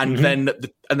 And then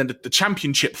the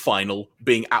championship final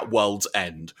being at World's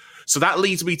End. So that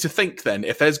leads me to think then,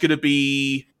 if there's going to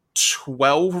be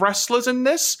 12 wrestlers in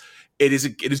this, it is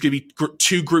going to be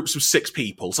two groups of 6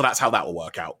 people. So that's how that will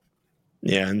work out.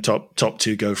 Yeah, and top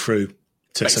 2 go through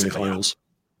to semi-finals.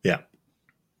 Yeah.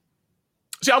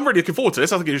 See, I'm really looking forward to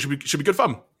this. I think it should be good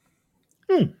fun.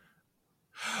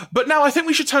 But now I think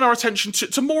we should turn our attention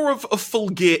to more of Full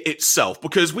Gear itself,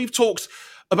 because we've talked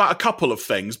about a couple of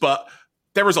things, but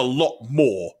there is a lot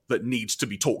more that needs to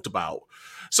be talked about.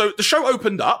 So the show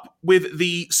opened up with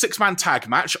the 6-man tag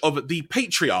match of the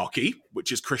Patriarchy,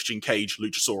 which is Christian Cage,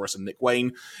 Luchasaurus, and Nick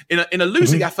Wayne, in a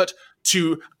losing effort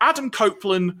to Adam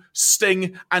Copeland,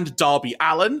 Sting, and Darby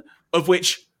Allin, of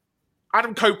which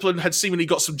Adam Copeland had seemingly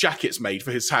got some jackets made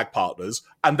for his tag partners,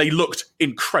 and they looked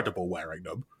incredible wearing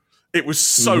them. It was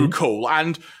so cool.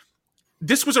 And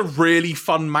this was a really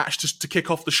fun match to kick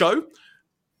off the show.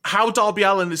 How Darby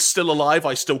Allin is still alive,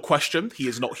 I still question. He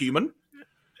is not human.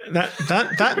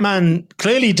 That man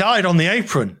clearly died on the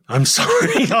apron. I'm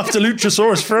sorry. After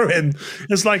Luchasaurus threw him,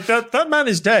 it's like that man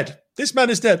is dead. This man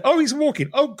is dead. Oh, he's walking.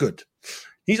 Oh, good.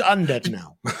 He's undead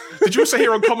now. Did you also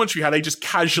hear on commentary how they just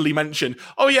casually mentioned,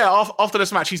 oh yeah, after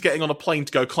this match, he's getting on a plane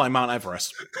to go climb Mount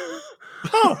Everest?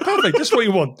 Oh, perfect. Just what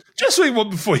you want. Just what you want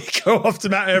before you go off to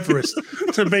Mount Everest,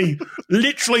 to be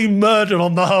literally murdered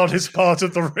on the hardest part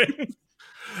of the ring.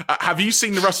 Have you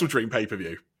seen the Wrestle Dream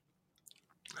pay-per-view?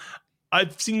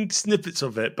 I've seen snippets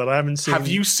of it, but I haven't seen... Have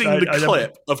you seen the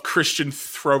clip of Christian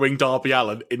throwing Darby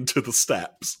Allin into the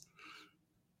steps?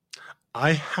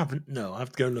 I haven't, no. I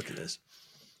have to go and look at this.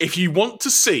 If you want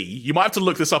to see, you might have to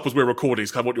look this up as we're recording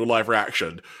because I want your live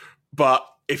reaction, but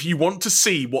if you want to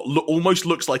see what almost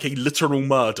looks like a literal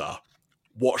murder,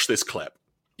 watch this clip.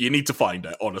 You need to find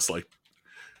it, honestly.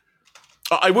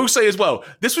 I will say as well,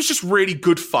 this was just really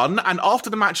good fun. And after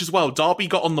the match as well, Darby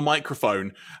got on the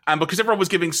microphone. And because everyone was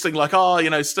giving Sting like,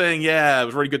 Sting, yeah, it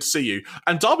was really good to see you.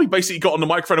 And Darby basically got on the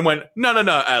microphone and went, no,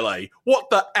 LA, what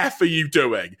the F are you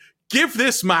doing? Give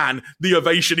this man the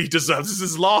ovation he deserves. This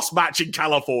is his last match in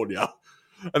California.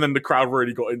 And then the crowd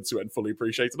really got into it and fully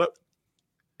appreciated it.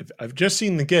 I've just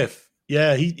seen the GIF.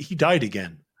 Yeah, he died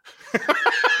again.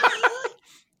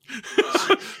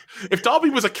 If Darby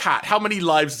was a cat, how many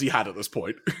lives has he had at this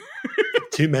point?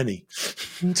 Too many.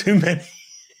 Too many.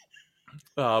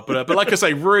 But like I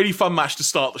say, really fun match to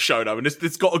start the show, though. And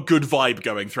it's got a good vibe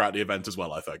going throughout the event as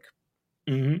well, I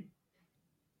think.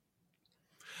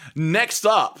 Next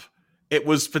up, it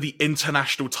was for the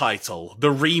international title,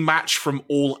 the rematch from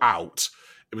All Out.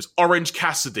 It was Orange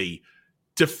Cassidy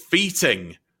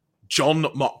defeating Jon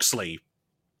Moxley,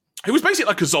 who was basically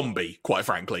like a zombie, quite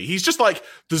frankly. He's just like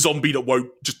the zombie that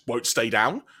won't stay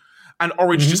down. And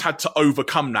Orange just had to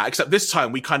overcome that, except this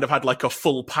time we kind of had like a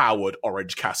full-powered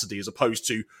Orange Cassidy as opposed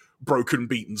to broken,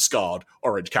 beaten, scarred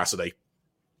Orange Cassidy.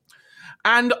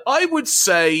 And I would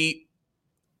say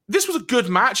this was a good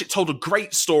match. It told a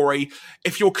great story.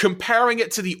 If you're comparing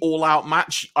it to the All Out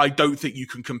match, I don't think you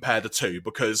can compare the two,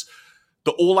 because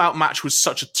the All Out match was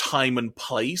such a time and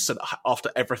place and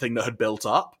after everything that had built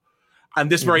up. And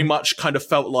this very much kind of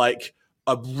felt like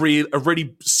a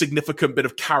really significant bit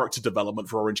of character development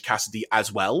for Orange Cassidy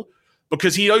as well,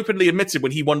 because he openly admitted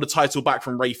when he won the title back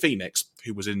from Rey Fenix,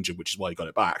 who was injured, which is why he got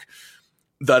it back,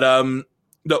 that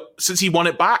since he won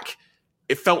it back,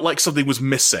 it felt like something was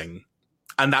missing.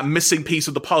 And that missing piece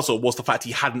of the puzzle was the fact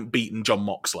he hadn't beaten Jon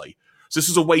Moxley. So this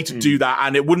was a way to do that,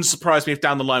 and it wouldn't surprise me if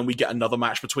down the line we get another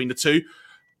match between the two.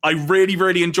 I really,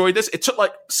 really enjoyed this. It took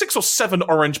like 6 or 7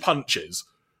 orange punches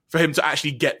for him to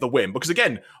actually get the win. Because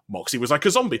again, Moxley was like a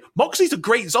zombie. Moxley's a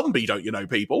great zombie, don't you know,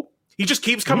 people? He just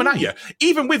keeps coming at you.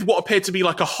 Even with what appeared to be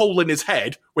like a hole in his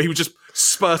head where he was just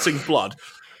spurting blood.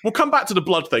 We'll come back to the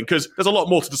blood thing because there's a lot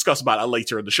more to discuss about that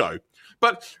later in the show.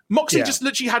 But Moxley just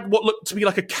literally had what looked to be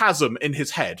like a chasm in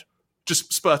his head,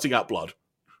 just spurting out blood.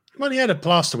 Well, he had a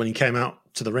plaster when he came out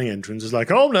to the ring entrance. It's like,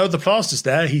 oh no, the plaster's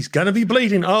there. He's going to be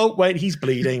bleeding. Oh, wait, he's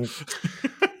bleeding.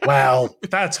 Well,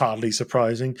 that's hardly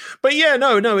surprising. But yeah,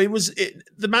 no,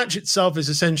 the match itself is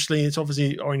essentially, it's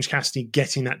obviously Orange Cassidy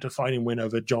getting that defining win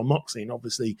over Jon Moxley. And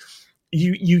obviously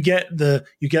you get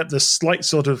the slight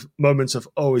sort of moments of,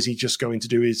 oh, is he just going to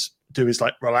do his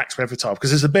like relaxed repertoire? Because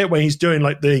there's a bit where he's doing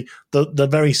like the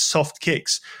very soft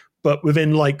kicks, but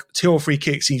within like 2 or 3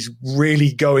 kicks, he's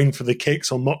really going for the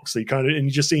kicks on Moxley, kind of, and you're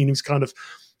just seeing him kind of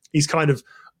he's kind of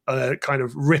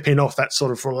ripping off that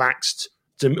sort of relaxed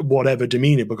whatever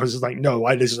demeanor, because it's like, no,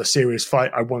 this is a serious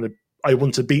fight. I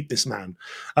want to beat this man.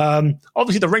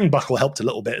 Obviously, the ring buckle helped a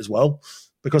little bit as well,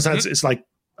 because it's like,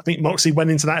 I think Moxley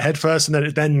went into that head first,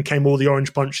 and then came all the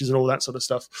orange punches and all that sort of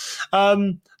stuff.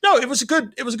 No, it was a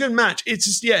good match.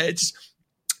 It's just,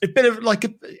 a bit of like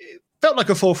it felt like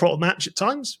a full throttle match at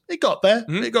times. It got there.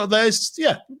 It got there.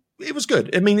 It was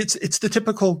good. I mean, it's the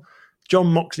typical John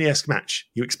Moxley-esque match.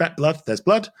 You expect blood, there's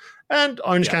blood, and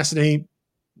Orange Cassidy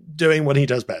doing what he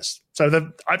does best. So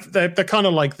they're kind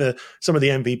of like some of the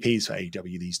MVPs for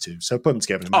AEW, these two. So put them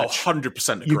together in a match.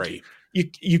 100% agree.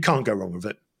 You can't go wrong with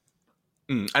it.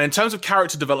 And in terms of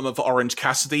character development for Orange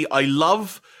Cassidy, I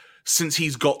love, since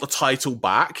he's got the title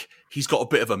back, he's got a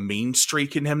bit of a mean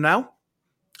streak in him now.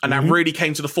 And that really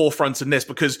came to the forefront in this,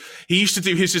 because he used to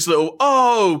do his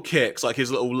little kicks, like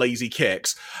his little lazy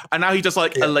kicks. And now he does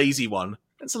a lazy one.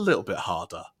 It's a little bit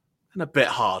harder, and a bit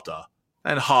harder,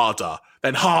 and harder,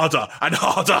 then harder and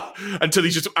harder, until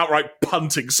he's just outright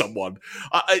punting someone.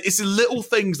 It's the little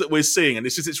things that we're seeing, and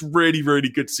it's really, really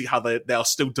good to see how they are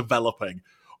still developing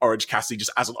Orange Cassidy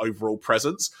just as an overall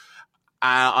presence.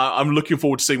 I'm looking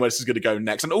forward to seeing where this is going to go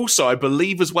next. And also, I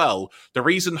believe as well, the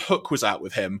reason Hook was out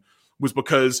with him was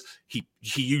because he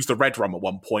used the Red Rum at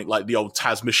one point, like the old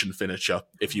Taz mission finisher,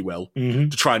 if you will, to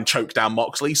try and choke down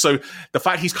Moxley. So the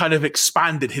fact he's kind of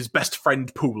expanded his best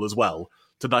friend pool as well,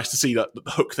 it's nice to see that the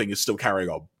Hook thing is still carrying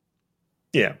on.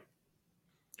 Yeah.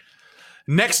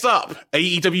 Next up,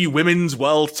 AEW Women's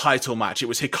World Title match. It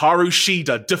was Hikaru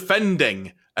Shida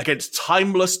defending against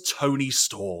Timeless Toni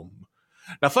Storm.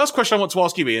 Now, first question I want to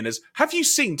ask you, Ian, is, have you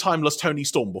seen Timeless Toni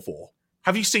Storm before?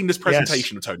 Have you seen this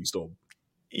presentation of Toni Storm?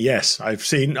 Yes, I've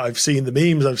seen the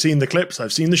memes, I've seen the clips,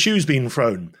 I've seen the shoes being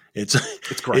thrown. It's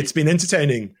great. It's been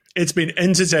entertaining.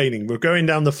 We're going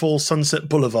down the full Sunset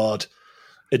Boulevard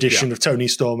edition of Toni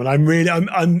Storm, and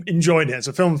I'm enjoying it as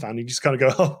a film fan. You just kind of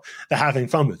go, oh, they're having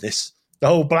fun with this. The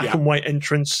whole black and white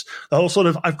entrance, the whole sort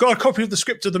of, I've got a copy of the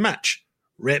script of the match.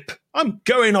 Rip. I'm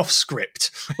going off script.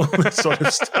 All that sort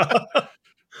of stuff.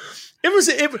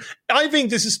 I think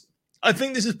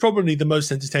this is probably the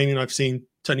most entertaining I've seen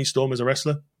Toni Storm as a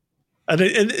wrestler. And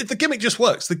the gimmick just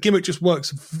works. The gimmick just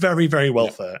works very, very well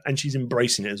for her. And she's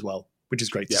embracing it as well, which is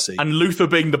great to see. And Luther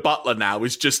being the butler now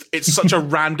is just, it's such a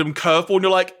random curveball. And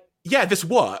you're like, yeah, this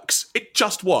works. It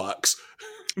just works.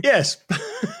 Yes.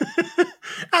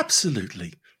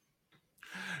 Absolutely.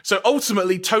 So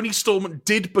ultimately, Toni Storm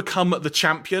did become the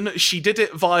champion. She did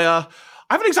it via, I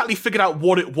haven't exactly figured out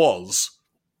what it was.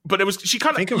 But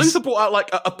Luther brought out like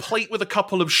a plate with a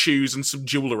couple of shoes and some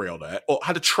jewelry on it, or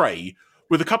had a tray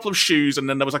with a couple of shoes, and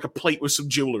then there was like a plate with some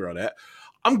jewelry on it.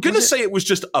 I'm going to say it was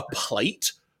just a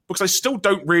plate, because I still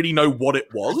don't really know what it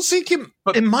was. I think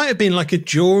it might have been like a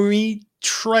jewelry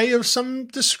tray of some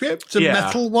descript, a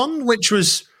metal one, which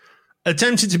was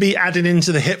attempted to be added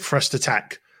into the hip thrust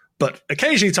attack. But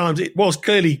occasionally times it was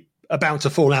clearly about to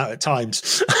fall out at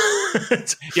times.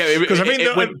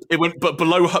 It went but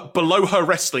below her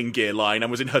wrestling gear line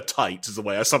and was in her tights, is the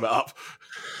way I sum it up.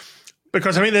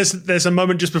 Because I mean, there's a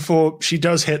moment just before she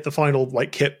does hit the final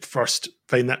like hip thrust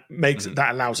thing that makes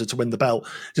that allows her to win the belt.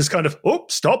 Just kind of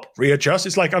stop, readjust.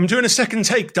 It's like, I'm doing a second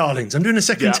take, darlings. I'm doing a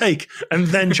second take, and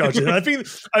then charge it. I think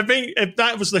if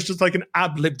that was just like an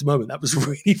ab-libbed moment, that was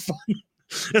really fun.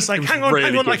 It's like, hang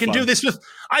on, I can do this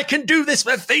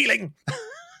with feeling.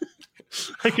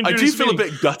 I do feel a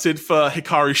bit gutted for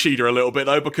Hikaru Shida a little bit,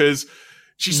 though, because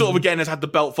she sort of, again, has had the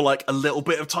belt for like a little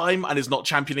bit of time and is not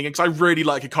championing it, because I really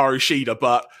like Hikaru Shida,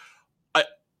 but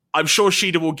I'm sure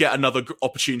Shida will get another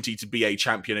opportunity to be a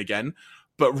champion again.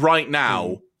 But right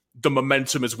now, the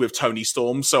momentum is with Toni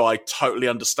Storm, so I totally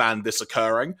understand this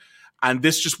occurring. And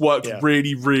this just worked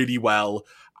really, really well.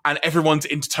 And everyone's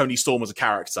into Toni Storm as a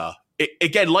character.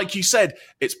 Again, like you said,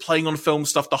 it's playing on film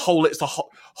stuff. It's the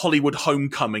Hollywood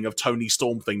homecoming of Toni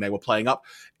Storm thing they were playing up.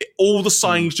 All the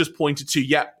signs just pointed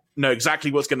to, know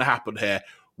exactly what's going to happen here.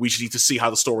 We just need to see how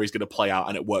the story is going to play out,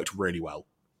 and it worked really well.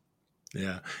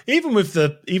 Yeah, even with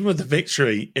the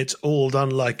victory, it's all done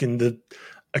like in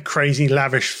a crazy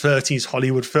lavish 30s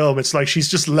Hollywood film. It's like she's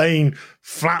just laying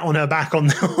flat on her back on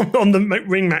the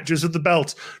ring mattress with the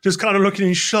belt, just kind of looking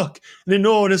in shock and in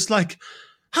awe. And it's like,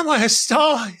 am I a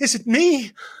star? Is it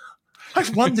me?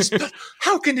 I've won this.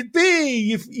 How can it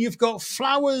be? You've got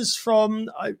flowers from.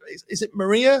 Is it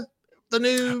Maria?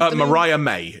 Mariah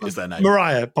May is their name.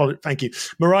 Mariah, thank you.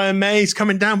 Mariah May's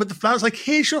coming down with the flowers. Like,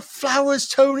 here's your flowers,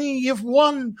 Tony. You've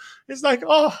won. It's like,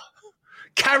 oh,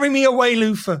 carry me away,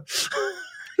 Luther.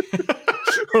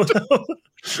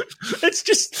 It's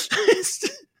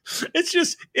It's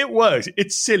just, it works.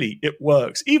 It's silly. It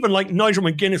works. Even like Nigel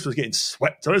McGuinness was getting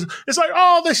swept. It's like,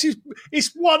 oh,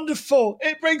 it's wonderful.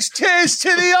 It brings tears to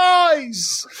the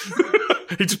eyes.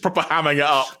 He just proper hamming it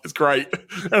up. It's great.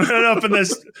 And then up and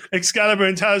there's Excalibur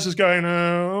and Taz was going,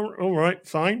 all right,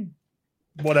 fine,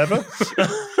 whatever.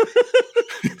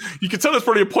 You can tell there's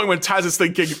probably a point when Taz is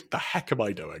thinking, the heck am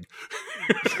I doing?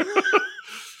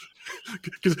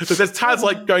 Because there's Taz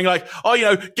like going like, oh,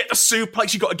 get the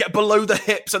suplex, you got to get below the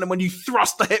hips, and then when you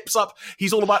thrust the hips up,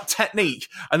 he's all about technique,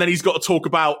 and then he's got to talk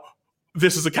about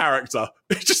this as a character.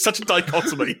 It's just such a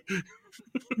dichotomy.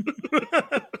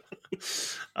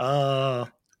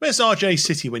 Where's RJ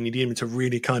City when you need him to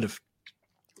really kind of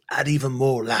add even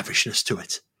more lavishness to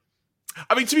it?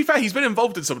 I mean, to be fair, he's been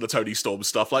involved in some of the Tony Storm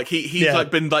stuff. Like he's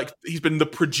been the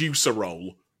producer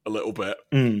role a little bit,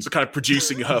 so kind of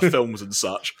producing her films and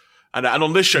such. And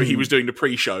on this show, he was doing the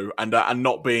pre-show and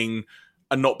not being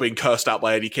cursed out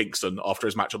by Eddie Kingston after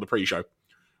his match on the pre-show,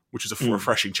 which is a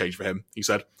refreshing change for him. He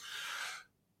said.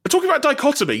 But talking about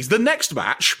dichotomies, the next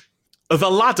match,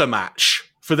 the ladder match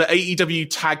for the AEW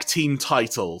Tag Team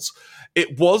titles,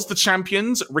 it was the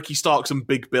champions Ricky Starks and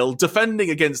Big Bill defending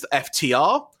against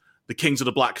FTR. The Kings of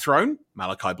the Black Throne,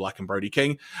 Malachi Black and Brody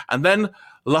King, and then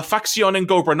La Facción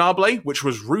Ingobernable, which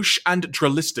was Rush and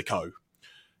Dralistico.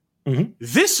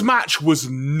 This match was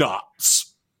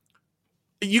nuts.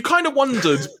 You kind of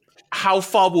wondered how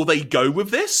far will they go with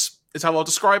this, is how I'll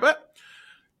describe it.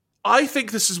 I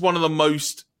think this is one of the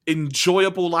most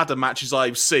enjoyable ladder matches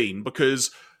I've seen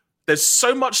because there's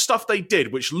so much stuff they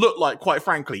did which looked like, quite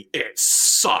frankly, it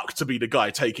sucked to be the guy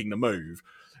taking the move.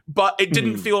 But it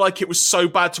didn't feel like it was so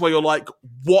bad to where you're like,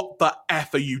 what the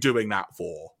F are you doing that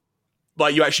for?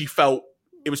 Like, you actually felt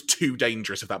it was too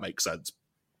dangerous, if that makes sense.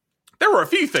 There were a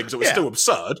few things that were still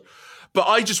absurd, but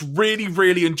I just really,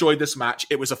 really enjoyed this match.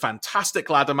 It was a fantastic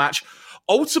ladder match,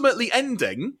 ultimately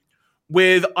ending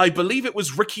with, I believe it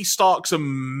was Ricky Starks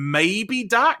and maybe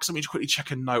Dax. Let me just quickly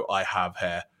check a note I have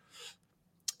here.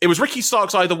 It was Ricky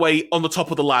Starks either way on the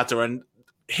top of the ladder, and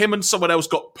him and someone else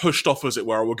got pushed off, as it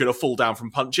were, or were going to fall down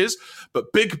from punches.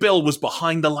 But Big Bill was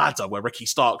behind the ladder where Ricky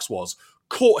Starks was,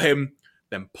 caught him,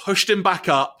 then pushed him back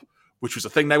up, which was a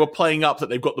thing they were playing up, that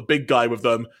they've got the big guy with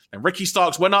them. And Ricky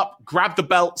Starks went up, grabbed the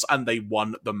belts, and they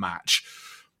won the match.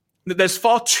 There's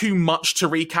far too much to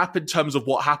recap in terms of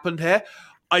what happened here.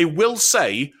 I will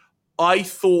say, I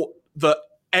thought that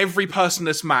every person in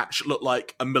this match looked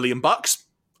like $1 million.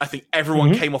 I think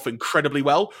everyone came off incredibly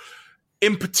well.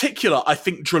 In particular, I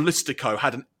think Dralistico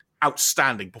had an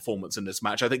outstanding performance in this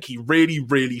match. I think he really,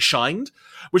 really shined,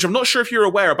 which I'm not sure if you're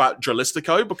aware about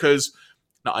Dralistico, because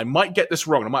now I might get this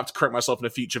wrong, and I might have to correct myself in a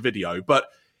future video, but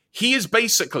he is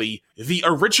basically the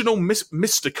original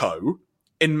Mystico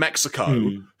in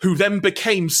Mexico, who then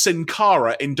became Sin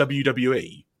Cara in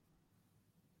WWE.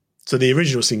 So the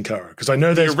original Sin Cara, because I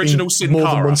know there's original been more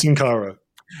than one Sin Cara.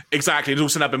 Exactly. There's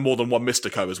also now been more than one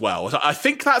Mystico as well. So I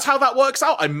think that's how that works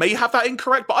out. I may have that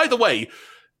incorrect, but either way,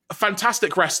 a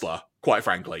fantastic wrestler, quite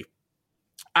frankly.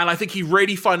 And I think he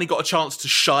really finally got a chance to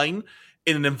shine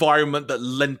in an environment that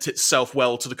lent itself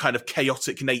well to the kind of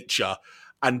chaotic nature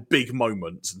and big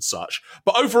moments and such.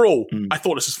 But overall, I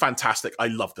thought this was fantastic. I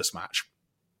loved this match.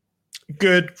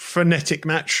 Good, frenetic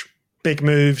match. Big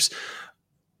moves.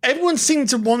 Everyone seemed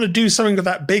to want to do something with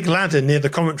that big ladder near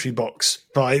the commentary box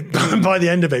by the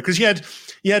end of it, because you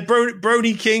had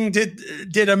Brody King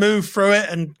did a move through it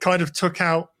and kind of took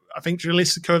out, I think,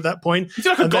 Dralistico at that point. He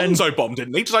did like a gonzo bomb,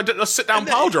 didn't he? Just like a sit down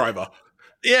pile driver.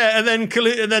 Yeah, and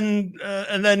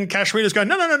then Cash Wheeler's going,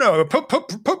 no,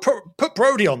 put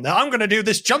Brody on there. I'm going to do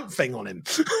this jump thing on him.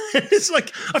 It's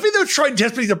like, I think they were trying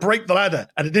desperately to break the ladder,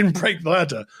 and it didn't break the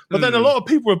ladder. But then a lot of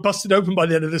people were busted open by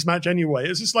the end of this match anyway.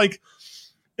 It's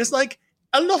like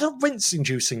a lot of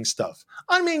wince-inducing stuff.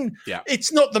 I mean,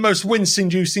 It's not the most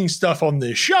wince-inducing stuff on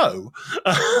this show,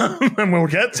 and we'll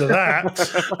get to that.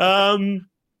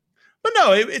 But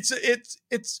no,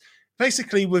 it's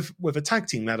basically with a tag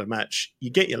team ladder match,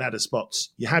 you get your ladder spots,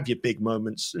 you have your big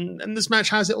moments, and this match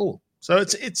has it all. So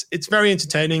it's very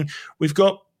entertaining. We've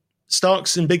got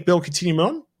Starks and Big Bill continuing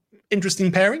on.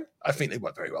 Interesting pairing. I think they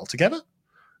work very well together.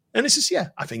 And it's just,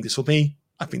 I think this will be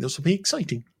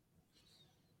exciting.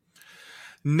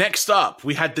 Next up,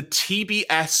 we had the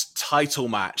TBS title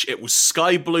match. It was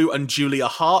Sky Blue and Julia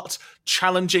Hart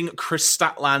challenging Chris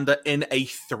Statlander in a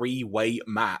 3-way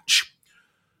match.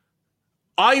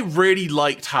 I really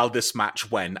liked how this match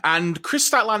went. And Chris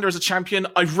Statlander as a champion,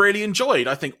 I really enjoyed.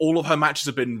 I think all of her matches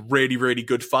have been really, really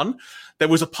good fun. There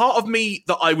was a part of me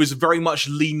that I was very much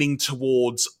leaning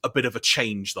towards a bit of a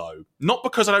change, though. Not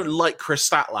because I don't like Chris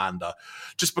Statlander,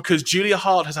 just because Julia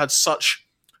Hart has had such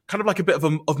kind of like a bit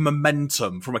of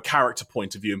momentum from a character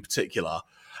point of view in particular.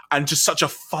 And just such a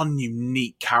fun,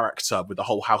 unique character with the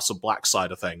whole House of Black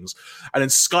side of things. And then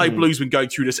Sky Blue's been going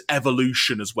through this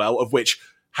evolution as well, of which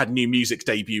had new music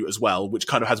debut as well, which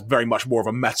kind of has very much more of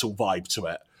a metal vibe to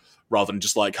it, rather than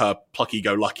just like her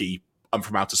plucky-go-lucky, I'm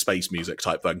from outer space music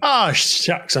type thing. Oh,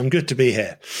 shucks, I'm good to be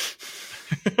here.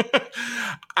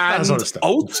 And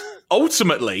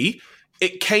ultimately,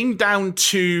 it came down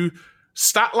to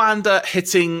Statlander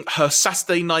hitting her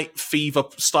Saturday Night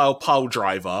Fever-style pile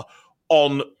driver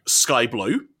on Sky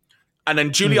Blue, and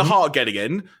then Julia Hart getting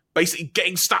in, basically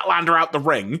getting Statlander out the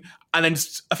ring, and then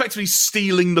effectively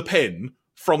stealing the pin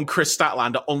from Chris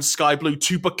Statlander on Sky Blue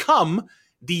to become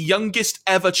the youngest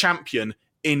ever champion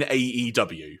in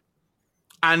AEW.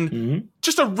 And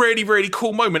just a really, really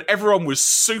cool moment. Everyone was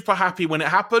super happy when it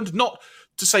happened. Not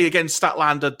to say, again,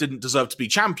 Statlander didn't deserve to be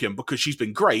champion, because she's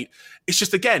been great. It's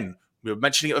just, again, we were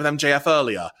mentioning it with MJF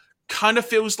earlier, kind of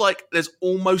feels like there's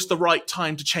almost the right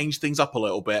time to change things up a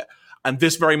little bit. And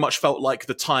this very much felt like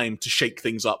the time to shake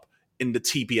things up in the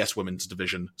TBS women's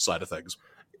division side of things.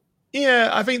 Yeah,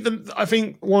 I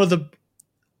think one of the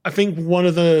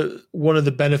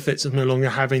benefits of no longer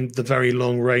having the very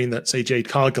long reign that, say, Jade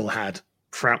Cargill had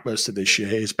throughout most of this year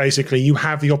is basically you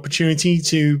have the opportunity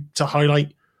to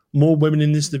highlight more women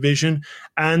in this division.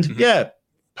 And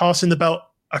passing the belt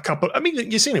a couple. I mean,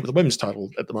 you're seeing it with the women's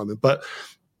title at the moment, but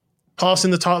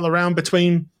passing the title around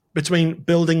between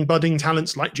building budding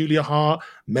talents like Julia Hart,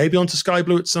 maybe onto Sky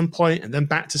Blue at some point, and then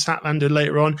back to Statlander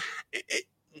later on.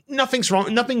 Nothing's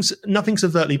wrong. Nothing's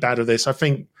overtly bad of this. I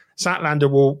think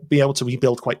Statlander will be able to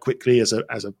rebuild quite quickly as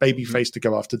a baby face to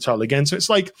go after the title again. So it's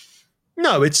like,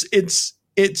 no, it's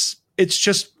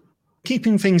just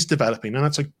keeping things developing, and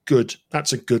that's a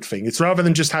good thing. It's rather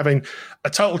than just having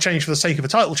a title change for the sake of a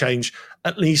title change.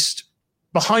 At least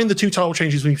behind the two title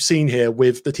changes we've seen here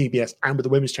with the TBS and with the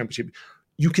Women's Championship,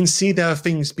 you can see there are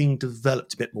things being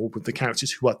developed a bit more with the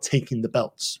characters who are taking the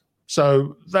belts.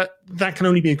 So that can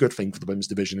only be a good thing for the women's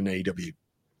division in AEW.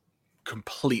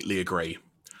 Completely agree.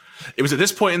 It was at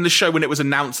this point in the show when it was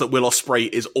announced that Will Ospreay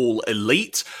is all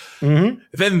elite. Then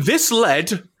this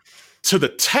led to the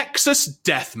Texas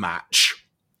Death Match.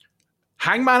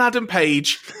 Hangman Adam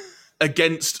Page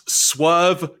against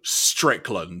Swerve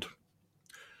Strickland.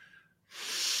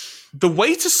 The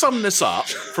way to sum this up,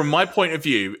 from my point of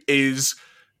view, is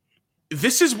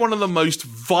this is one of the most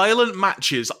violent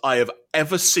matches I have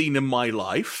ever seen in my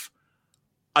life.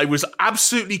 I was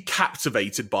absolutely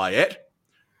captivated by it.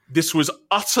 This was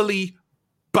utterly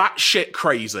batshit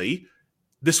crazy.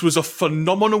 This was a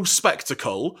phenomenal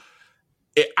spectacle.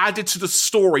 It added to the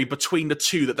story between the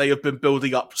two that they have been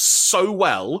building up so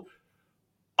well.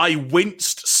 I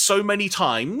winced so many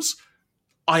times.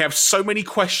 I have so many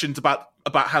questions about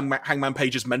Hangman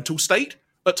Page's mental state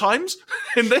at times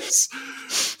in this.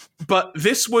 But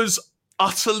this was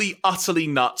utterly, utterly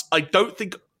nuts. I don't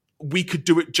think we could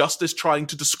do it justice trying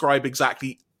to describe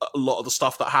exactly a lot of the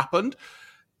stuff that happened.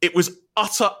 It was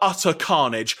utter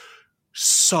carnage.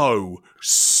 So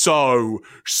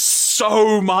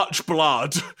much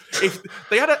blood. If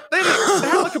they had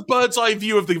like a bird's eye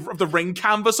view of the ring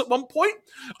canvas at one point.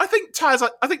 I think Taz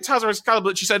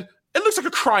Excalibur, she said, it looks like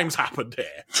a crime's happened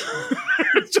here.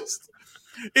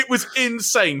 It was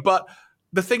insane. But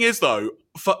the thing is, though,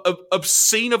 for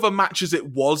obscene of a match as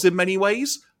it was in many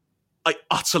ways, I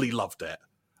utterly loved it.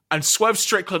 And Swerve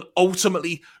Strickland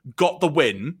ultimately got the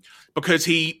win because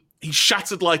he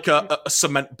shattered like a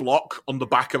cement block on the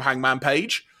back of Hangman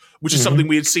Page, which is something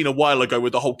we had seen a while ago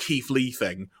with the whole Keith Lee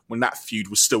thing when that feud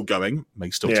was still going. May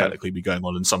still technically be going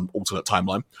on in some alternate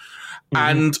timeline.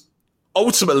 And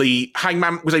ultimately,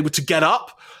 Hangman was able to get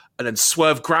up, and then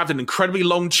Swerve grabbed an incredibly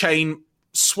long chain,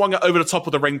 swung it over the top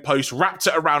of the ring post, wrapped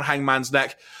it around Hangman's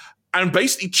neck, and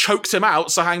basically choked him out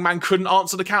so Hangman couldn't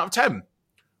answer the count of 10.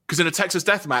 Because in a Texas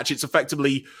Death Match, it's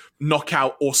effectively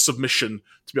knockout or submission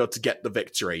to be able to get the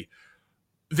victory.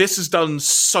 This has done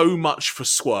so much for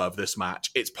Swerve, this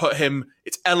match. It's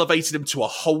elevated him to a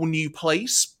whole new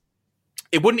place.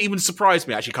 It wouldn't even surprise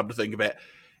me, actually, come to think of it,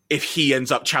 if he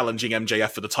ends up challenging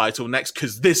MJF for the title next,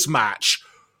 because this match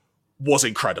was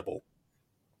incredible.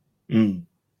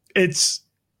 It's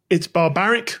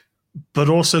barbaric, but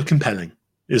also compelling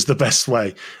is the best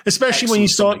way. Especially when you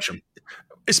start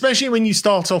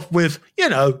off with,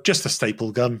 just a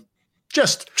staple gun.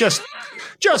 Just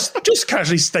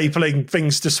casually stapling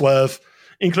things to Swerve,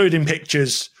 including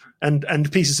pictures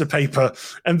and pieces of paper.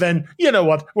 And then, you know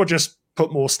what? We'll just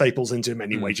put more staples into him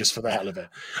anyway, just for the hell of it.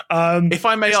 If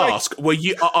I may ask, are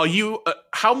you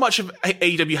how much of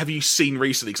AEW have you seen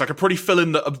recently? Because I could probably fill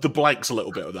in the blanks a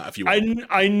little bit of that if you want.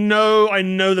 I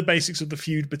know the basics of the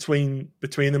feud between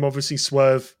them. Obviously,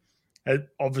 Swerve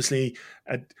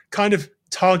kind of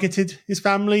targeted his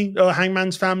family, or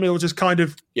Hangman's family, or just kind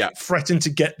of threatened to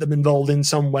get them involved in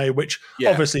some way, which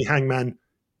obviously Hangman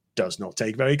does not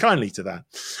take very kindly to that.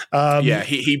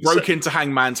 He broke into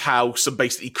Hangman's house and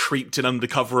basically creeped in under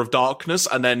cover of darkness,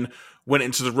 and then went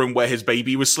into the room where his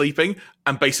baby was sleeping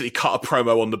and basically cut a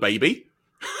promo on the baby.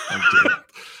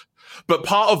 But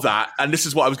part of that, and this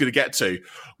is what I was going to get to,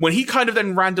 when he kind of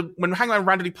then when Hangman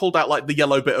randomly pulled out like the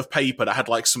yellow bit of paper that had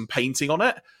like some painting on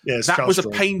it, that was a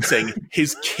painting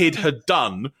his kid had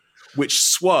done, which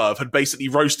Swerve had basically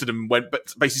roasted him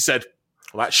basically said,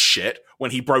 well, that's shit,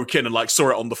 when he broke in and like saw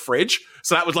it on the fridge.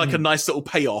 So that was like a nice little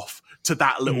payoff to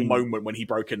that little moment when he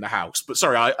broke in the house. But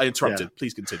sorry, I interrupted. Yeah.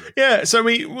 Please continue. Yeah, so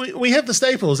we have the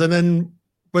staples, and then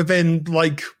within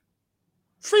like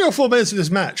 3 or 4 minutes of this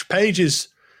match, Paige is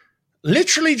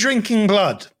literally drinking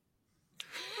blood.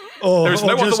 There's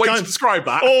no other way to describe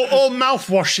that. Or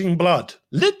mouth-washing blood.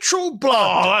 Literal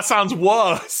blood. Oh, that sounds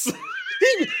worse.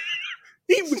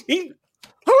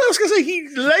 Who else can say he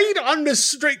laid under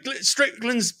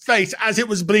Strickland's face as it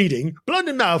was bleeding, blood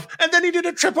in mouth, and then he did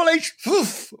a Triple H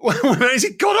as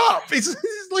he got up. It's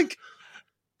like,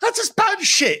 that's just bad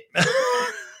shit.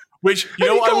 Which, you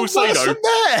know what I will say though?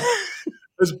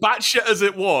 As bad shit as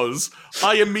it was,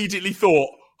 I immediately thought,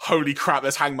 holy crap,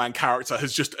 this Hangman character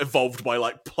has just evolved by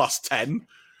like +10.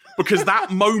 Because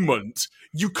that moment,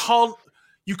 you can't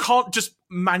just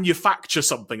manufacture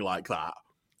something like that.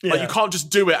 Yeah. Like, you can't just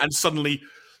do it and suddenly...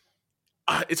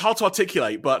 it's hard to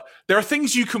articulate, but there are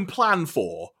things you can plan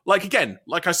for. Like, again,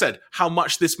 like I said, how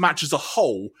much this match as a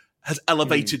whole has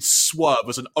elevated Swerve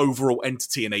as an overall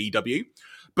entity in AEW.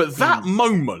 But that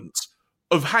moment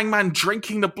of Hangman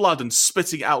drinking the blood and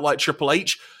spitting it out like Triple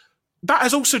H, that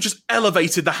has also just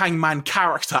elevated the Hangman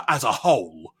character as a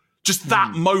whole. Just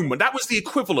that moment. That was the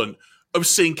equivalent of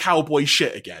seeing cowboy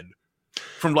shit again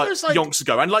from like yonks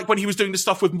ago. And like when he was doing the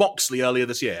stuff with Moxley earlier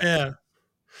this year. Yeah.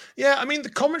 Yeah, I mean, the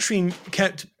commentary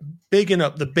kept bigging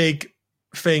up the big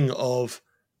thing of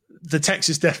the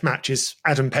Texas Death Match is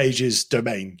Adam Page's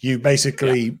domain. You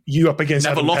basically, you up against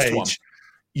Adam Page. One.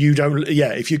 You don't,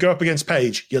 if you go up against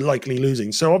Page, you're likely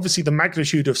losing. So obviously the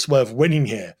magnitude of Swerve winning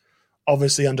here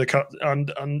obviously not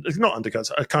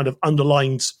undercuts, kind of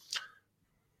underlines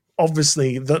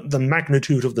obviously the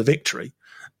magnitude of the victory.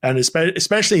 And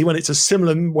especially when it's a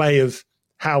similar way of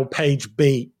how Page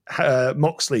beat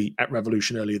Moxley at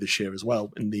Revolution earlier this year as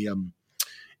well in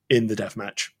the death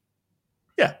match.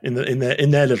 Yeah, in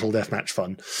their little death match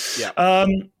fun. Yeah,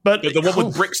 but the one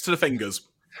with bricks to the fingers.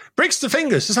 Bricks to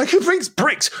fingers. It's like, who brings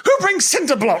bricks? Who brings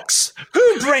cinder blocks?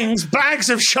 Who brings bags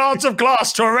of shards of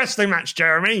glass to a wrestling match,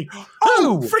 Jeremy?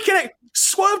 Oh, freaking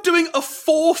Swerve doing a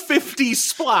 450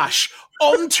 splash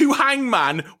onto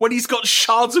Hangman when he's got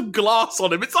shards of glass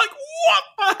on him. It's like, what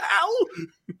the hell?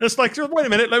 It's like, wait a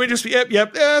minute, let me just be,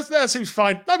 that seems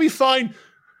fine. That'd be fine.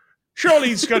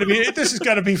 Surely this is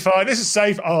going to be fine. This is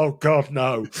safe. Oh, God,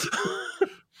 no.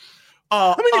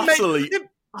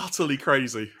 Utterly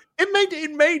crazy.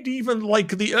 It made even like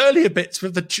the earlier bits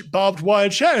with the barbed wire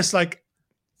chair. It's like,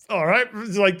 all right,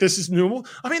 like this is normal.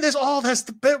 I mean, there's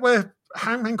the bit where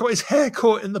Hangman got his hair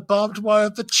caught in the barbed wire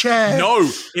of the chair. No,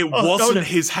 it wasn't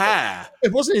his hair.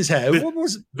 It wasn't his hair. What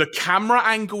was it? The camera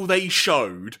angle they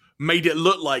showed made it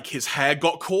look like his hair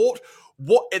got caught.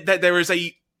 There is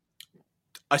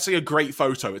I see a great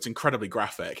photo. It's incredibly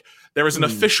graphic. There is an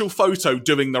official photo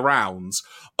doing the rounds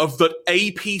of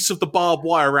a piece of the barbed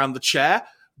wire around the chair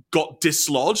got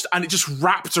dislodged and it just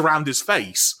wrapped around his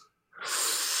face.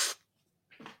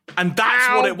 And that's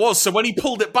what it was. So when he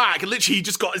pulled it back, literally he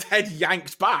just got his head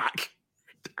yanked back.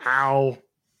 Ow.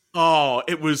 Oh,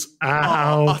 it was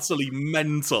utterly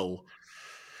mental.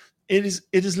 It is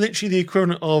literally the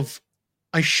equivalent of,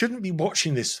 I shouldn't be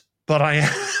watching this, but I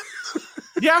am.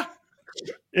 Yeah.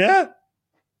 Yeah.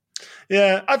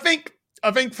 Yeah. I think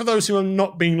for those who are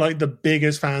not being like the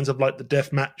biggest fans of like the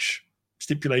death match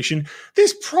stipulation,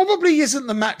 this probably isn't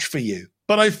the match for you.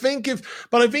 But I think in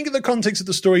the context of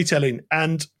the storytelling,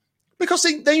 and because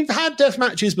they've had death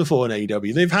matches before in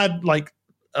AEW, they've had like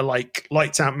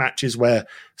lights out matches where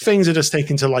things are just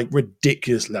taken to like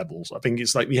ridiculous levels. I think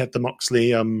it's like we had the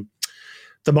Moxley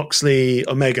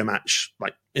Omega match,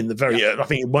 like in the very, I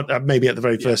think maybe at the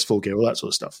very first Full Gear, all that sort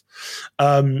of stuff.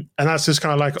 And that's just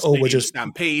kind of like, we're just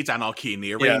stampedes, anarchy in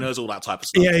the arenas, all that type of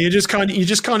stuff. Yeah, you're just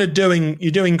kind of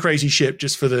doing crazy shit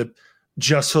just for the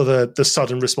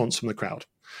sudden response from the crowd.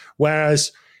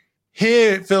 Whereas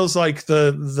Here it feels like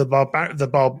the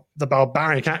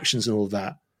barbaric actions and all of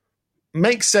that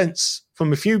makes sense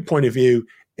from a feud point of view.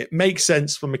 It makes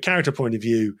sense from a character point of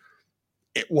view.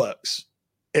 It works.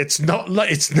 It's not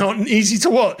easy to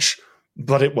watch,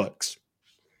 but it works.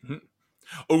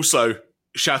 Also,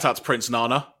 shout out to Prince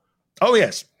Nana. Oh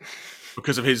yes,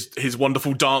 because of his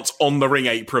wonderful dance on the ring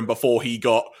apron before he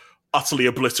got utterly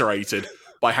obliterated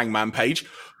by Hangman Page.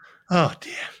 Oh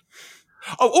dear.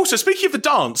 Oh, also, speaking of the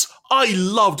dance, I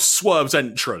loved Swerve's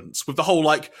entrance with the whole,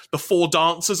 like, the 4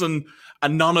 dancers and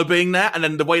Nana being there, and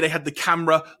then the way they had the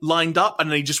camera lined up,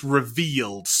 and then he just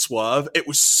revealed Swerve. It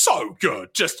was so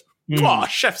good. Just,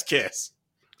 chef's kiss.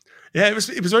 Yeah, it was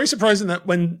very surprising that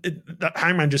that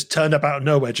Hangman just turned up out of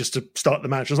nowhere just to start the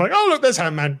match. I was like, oh, look, there's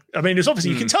Hangman. I mean, it's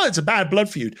obviously, you can tell it's a bad blood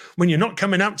feud when you're not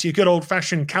coming out to your good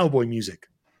old-fashioned cowboy music.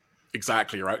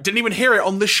 Exactly right. Didn't even hear it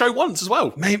on this show once as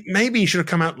well. Maybe he should have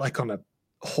come out, like, on a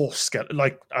horse skeleton,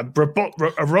 like a robot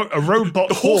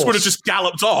the horse would have just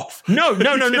galloped off. No,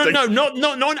 not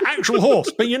an actual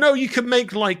horse, but you could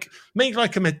make like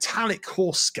a metallic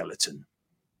horse skeleton,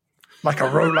 like a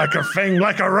robot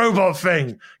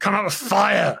thing, come out with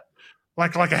fire,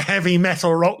 like a heavy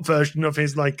metal rock version of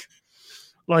his like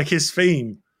his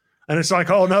theme, and it's like,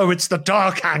 oh no, it's the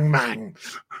Dark Hangman.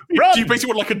 Run! You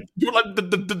basically want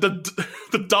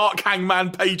the Dark Hangman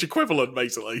Page equivalent,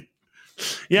 basically.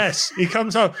 Yes, he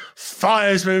comes out,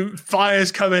 fire's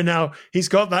coming now. He's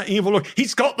got that evil look.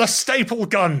 He's got the staple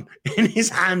gun in his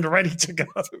hand ready to go.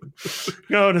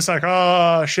 And it's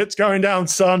like, shit's going down,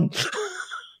 son.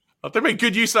 They make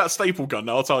good use of that staple gun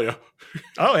now, I'll tell you.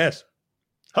 Oh, yes.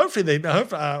 Hopefully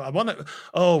I want to.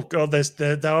 Oh, God, there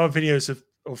are videos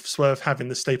of Swerve having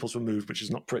the staples removed, which is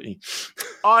not pretty.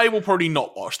 I will probably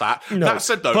not watch that. No, that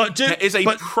said, though, there is a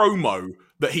promo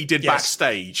that he did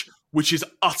backstage, which is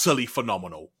utterly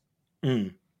phenomenal.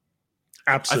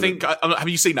 Absolutely. I think, have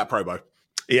you seen that promo?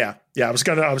 Yeah. I was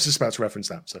just about to reference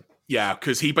that. So yeah,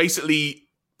 because he basically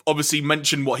obviously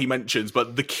mentioned what he mentions,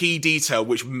 but the key detail,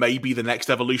 which may be the next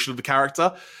evolution of the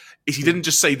character, is he didn't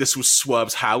just say this was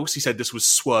Swerve's house. He said this was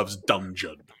Swerve's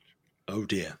dungeon. Oh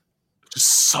dear.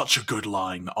 Just such a good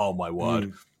line. Oh my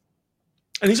word.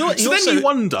 And then you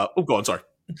wonder. Oh, go on. Sorry.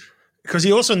 Because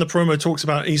he also in the promo talks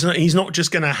about he's not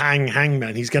just going to hang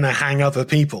Hangman, he's going to hang other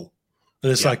people.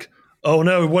 And it's like, oh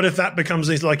no, what if that becomes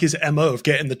his MO of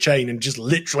getting the chain and just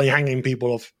literally hanging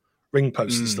people off ring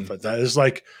posts and stuff like that? It's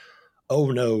like, oh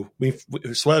no,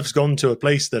 Swerve's gone to a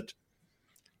place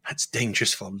that's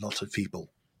dangerous for a lot of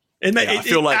people. And I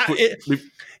feel like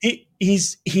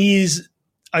he's.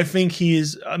 I think he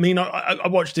is. I mean, I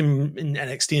watched him in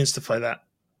NXT and stuff like that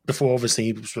before. Obviously,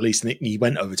 he was released and he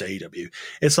went over to AEW.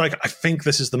 It's like, I think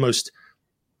this is the most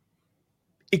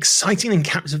exciting and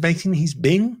captivating he's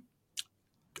been,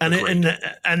 and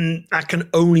that can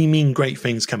only mean great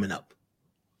things coming up.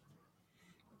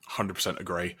 100%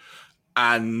 agree,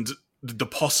 and the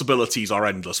possibilities are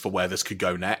endless for where this could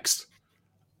go next.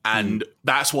 And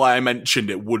that's why I mentioned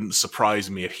it wouldn't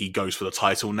surprise me if he goes for the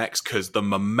title next, because the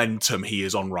momentum he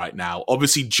is on right now.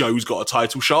 Obviously, Joe's got a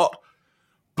title shot,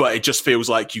 but it just feels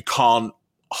like you can't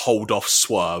hold off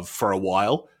Swerve for a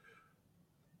while.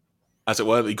 As it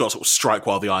were, you got to sort of strike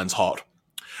while the iron's hot.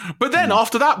 But then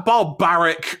after that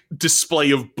barbaric display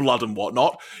of blood and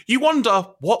whatnot, you wonder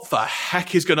what the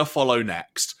heck is going to follow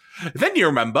next. Then you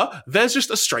remember there's just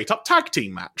a straight-up tag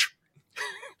team match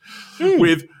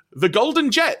with the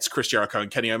Golden Jets, Chris Jericho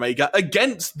and Kenny Omega,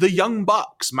 against the Young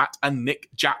Bucks, Matt and Nick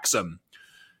Jackson.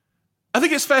 I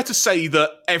think it's fair to say that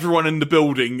everyone in the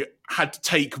building had to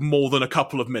take more than a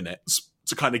couple of minutes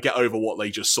to kind of get over what they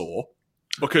just saw,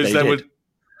 because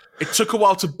it took a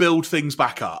while to build things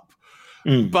back up.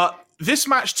 But this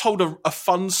match told a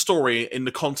fun story in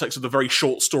the context of the very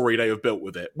short story they have built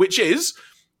with it, which is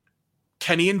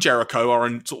Kenny and Jericho are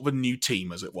in sort of a new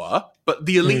team, as it were, but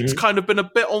the Elite's kind of been a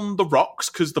bit on the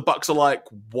rocks because the Bucks are like,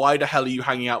 why the hell are you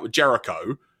hanging out with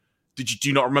Jericho? Do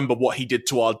you not remember what he did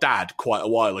to our dad quite a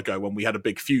while ago when we had a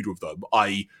big feud with them?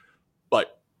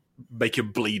 Make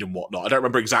him bleed and whatnot. I don't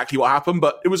remember exactly what happened,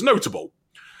 but it was notable.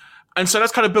 And so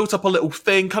that's kind of built up a little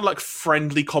thing, kind of like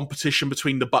friendly competition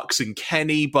between the Bucks and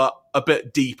Kenny, but a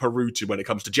bit deeper rooted when it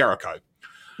comes to Jericho.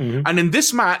 And in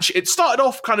this match, it started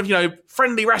off kind of,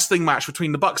 friendly wrestling match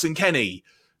between the Bucks and Kenny.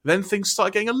 Then things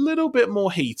started getting a little bit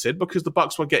more heated because the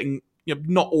Bucks were getting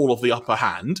not all of the upper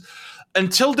hand,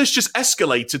 until this just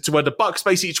escalated to where the Bucks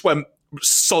basically just went,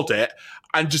 sod it,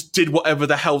 and just did whatever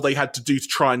the hell they had to do to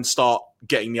try and start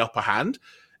getting the upper hand,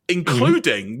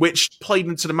 including, which played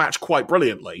into the match quite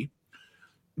brilliantly,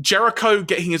 Jericho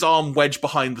getting his arm wedged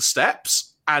behind the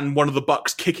steps and one of the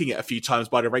Bucks kicking it a few times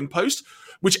by the ring post,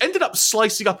 which ended up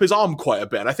slicing up his arm quite a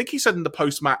bit. And I think he said in the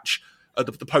post-match,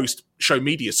 the post-show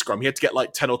media scrum, he had to get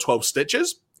like 10 or 12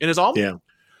 stitches in his arm. Yeah.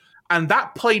 And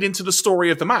that played into the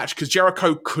story of the match because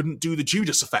Jericho couldn't do the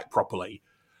Judas effect properly.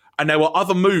 And there were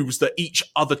other moves that each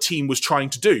other team was trying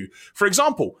to do. For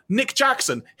example, Nick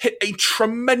Jackson hit a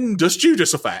tremendous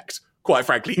Judas effect, quite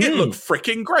frankly. It looked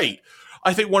freaking great.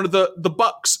 I think one of the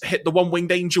Bucks hit the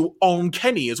One-Winged Angel on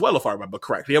Kenny as well, if I remember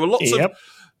correctly. There were lots of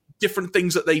different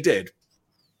things that they did.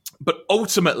 But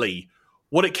ultimately,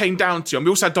 what it came down to, and we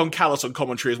also had Don Callis on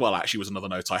commentary as well, actually, was another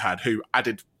note I had, who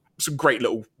added some great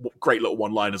little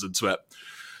one-liners into it.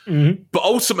 Mm-hmm. But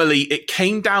ultimately, it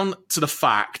came down to the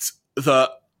fact that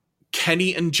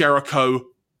Kenny and Jericho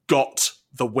got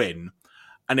the win.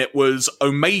 And it was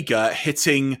Omega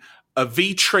hitting a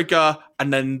V-trigger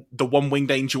and then the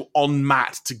One-Winged Angel on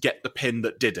Matt to get the pin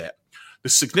that did it. The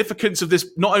significance of this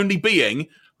not only being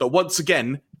that once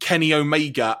again, Kenny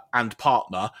Omega and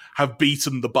partner have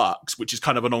beaten the Bucks, which is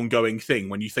kind of an ongoing thing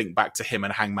when you think back to him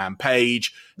and Hangman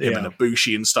Page, him and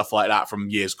Ibushi and stuff like that from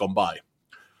years gone by.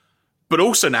 But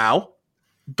also now,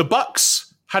 the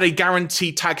Bucks had a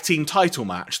guaranteed tag team title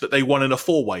match that they won in a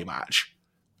 4-way match.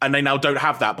 And they now don't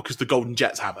have that because the Golden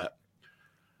Jets have it.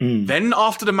 Then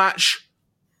after the match,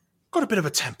 got a bit of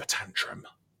a temper tantrum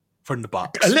from the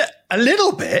Bucks. A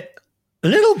little bit.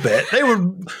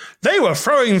 They were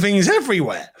throwing things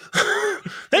everywhere.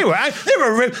 they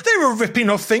were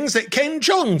ripping off things that Ken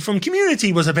Jeong from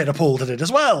Community was a bit appalled at it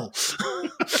as well.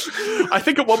 I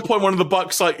think at one point one of the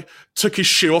Bucks like took his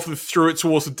shoe off and threw it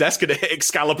towards the desk and it hit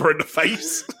Excalibur in the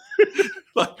face.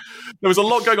 Like, there was a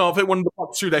lot going on. I think one of the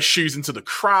Bucks threw their shoes into the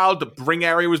crowd. The ring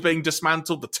area was being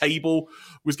dismantled. The table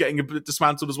was getting a bit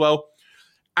dismantled as well.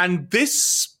 And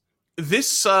this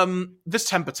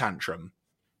temper tantrum.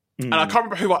 And I can't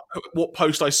remember what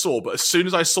post I saw, but as soon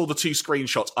as I saw the 2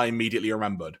 screenshots, I immediately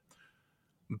remembered.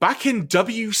 Back in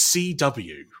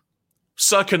WCW,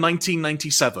 circa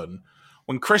 1997,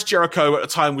 when Chris Jericho at the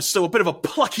time was still a bit of a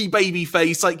plucky baby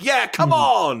face, like, yeah, come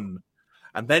on!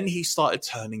 And then he started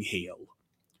turning heel.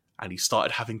 And he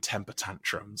started having temper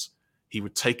tantrums. He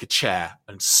would take a chair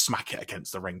and smack it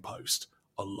against the ring post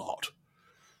a lot.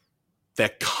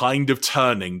 They're kind of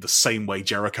turning the same way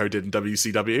Jericho did in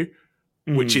WCW.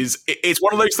 Which is, it's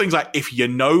one of those things like, if you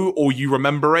know or you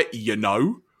remember it, you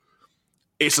know.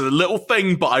 It's a little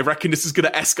thing, but I reckon this is going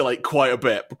to escalate quite a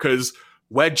bit because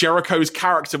where Jericho's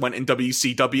character went in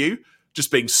WCW,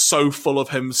 just being so full of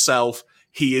himself,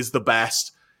 he is the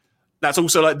best. That's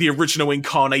also like the original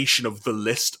incarnation of the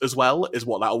List as well, is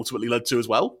what that ultimately led to as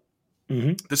well.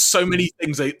 There's so many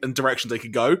things and directions they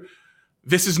could go.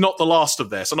 This is not the last of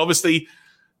this. And obviously,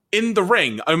 in the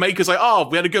ring, Omega's like, oh,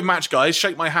 we had a good match, guys.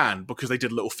 Shake my hand, because they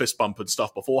did a little fist bump and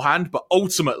stuff beforehand. But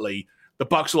ultimately, the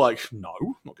Bucks were like, no,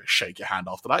 I'm not going to shake your hand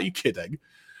after that. Are you kidding?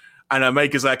 And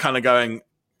Omega's there kind of going,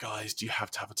 guys, do you have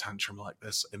to have a tantrum like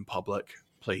this in public?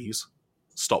 Please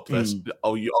stop this.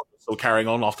 Oh, you're still carrying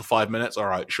on after 5 minutes? All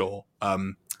right, sure.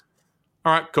 All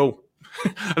right, cool.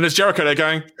 And there's Jericho there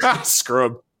going, screw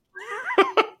him.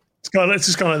 It's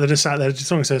just kind of like they're just sat there.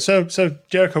 Someone says, "So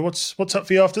Jericho, what's up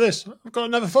for you after this? I've got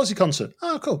another Fozzy concert.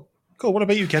 Oh, cool. What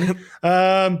about you, Kenny?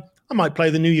 I might play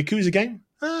the new Yakuza game.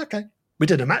 Okay. We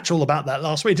did a match all about that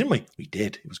last week, didn't we? We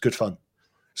did. It was good fun.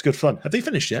 Have they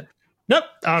finished yet? Nope.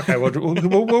 Okay.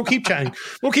 We'll keep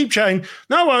chatting.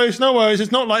 No worries.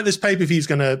 It's not like this pay-per-view is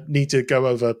going to need to go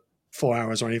over 4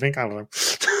 hours or anything. I don't know.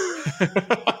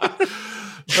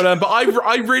 But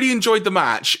I really enjoyed the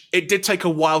match. It did take a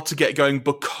while to get going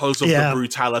because of the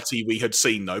brutality we had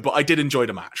seen, though. But I did enjoy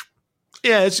the match.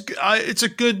 Yeah, it's a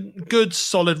good,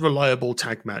 solid, reliable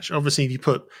tag match. Obviously, if you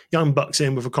put Young Bucks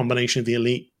in with a combination of the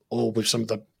Elite or with some of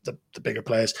the bigger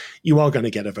players, you are going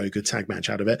to get a very good tag match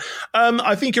out of it.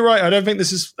 I think you're right. I don't think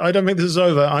this is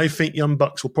over. I think Young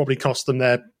Bucks will probably cost them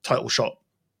their title shot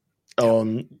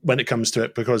on when it comes to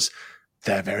it because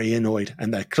they're very annoyed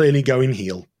and they're clearly going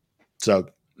heel. So.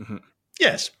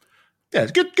 Yes,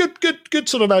 good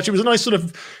sort of match. It was a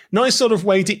nice sort of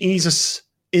way to ease us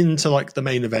into like the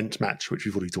main event match, which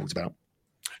we've already talked about.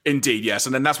 Indeed, yes,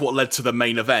 and then that's what led to the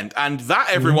main event, and that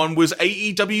everyone was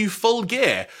AEW Full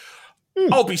Gear.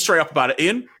 I'll be straight up about it,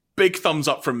 Ian. Big thumbs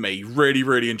up from me. Really,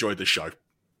 really enjoyed the show.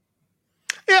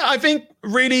 Yeah, I think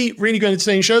really, really good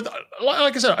entertaining show.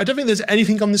 Like I said, I don't think there's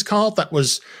anything on this card that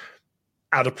was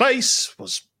out of place,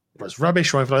 was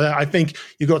rubbish or anything like that. I think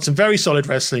you've got some very solid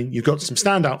wrestling. You've got some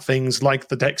standout things like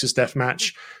the Texas Death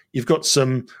Match. You've got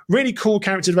some really cool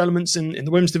character developments in the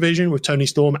women's division with Toni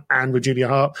Storm and with Julia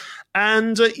Hart.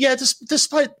 And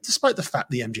despite the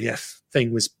fact the MJF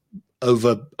thing was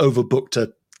overbooked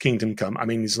to Kingdom Come, I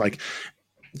mean, it's like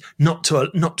not to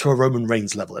a Roman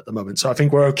Reigns level at the moment. So I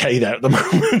think we're okay there at the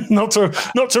moment.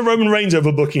 not to Roman Reigns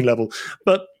overbooking level.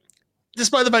 But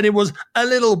despite the fact it was a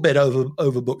little bit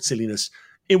overbooked silliness,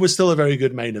 it was still a very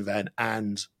good main event.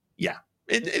 And yeah,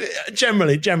 it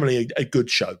generally a good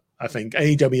show. I think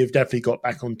AEW have definitely got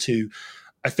back onto,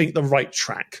 I think, the right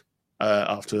track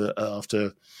after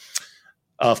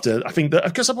I think that,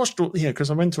 because I watched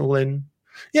because I went all in.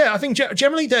 Yeah, I think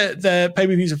generally their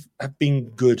pay-per-views have been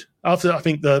good. After, I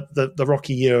think, the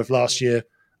rocky year of last year,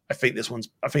 I think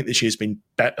this year's been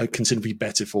considerably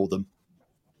better for them.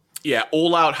 Yeah,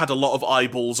 All Out had a lot of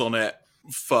eyeballs on it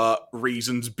for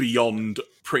reasons beyond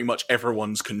pretty much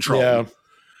everyone's control. Yeah.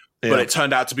 But it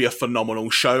turned out to be a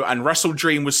phenomenal show, and Wrestle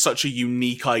Dream was such a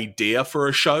unique idea for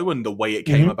a show, and the way it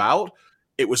came about,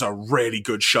 it was a really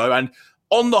good show. And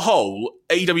on the whole,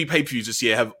 AEW pay-per-views this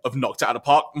year have knocked it out of the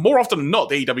park. More often than not,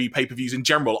 the AEW pay-per-views in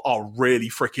general are really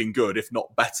freaking good, if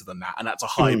not better than that, and that's a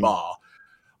high bar.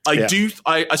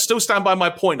 I still stand by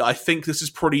my point. I think this is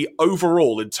pretty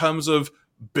overall, in terms of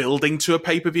building to a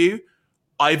pay-per-view,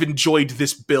 I've enjoyed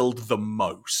this build the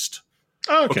most.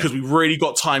 Okay. Because we really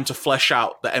got time to flesh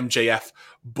out the MJF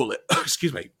Bullet,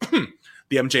 the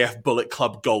MJF Bullet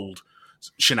Club Gold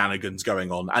shenanigans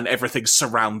going on, and everything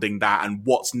surrounding that, and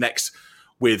what's next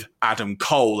with Adam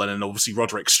Cole, and then obviously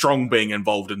Roderick Strong being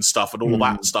involved in stuff, and all of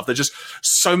that stuff. There's just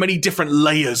so many different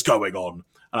layers going on,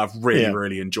 and I've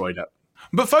really enjoyed it.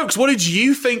 But folks, what did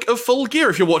you think of Full Gear?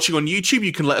 If you're watching on YouTube,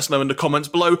 you can let us know in the comments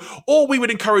below, or we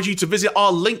would encourage you to visit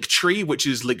our link tree, which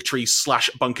is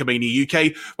linktree/Bunkermania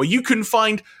UK, where you can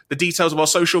find the details of our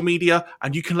social media,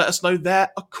 and you can let us know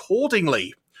there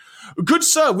accordingly. Good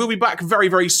sir, we'll be back very,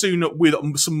 very soon with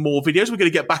some more videos. We're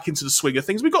going to get back into the swing of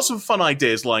things. We've got some fun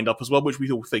ideas lined up as well, which we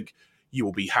all think you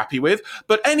will be happy with.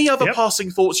 But any other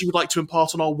passing thoughts you would like to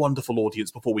impart on our wonderful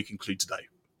audience before we conclude today?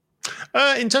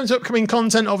 In terms of upcoming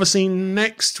content, obviously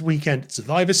next weekend,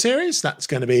 Survivor Series. That's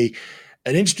going to be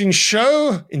an interesting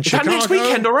show in Chicago. Next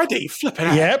weekend already? Flipping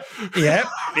out. Yep.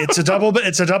 It's a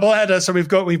double header. So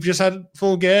we've just had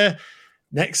Full Gear.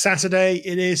 Next Saturday,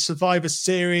 it is Survivor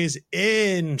Series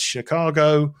in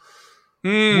Chicago.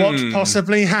 What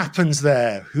possibly happens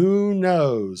there? Who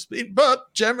knows?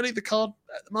 But generally, the card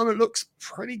at the moment looks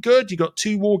pretty good. You got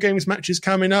 2 War Games matches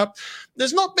coming up.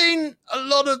 There's not been a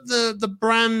lot of the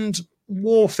brand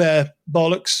warfare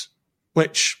bollocks,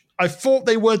 which I thought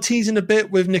they were teasing a bit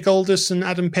with Nick Aldis and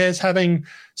Adam Pearce having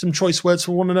some choice words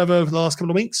for one another over the last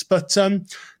couple of weeks. But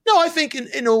no, I think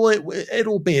in all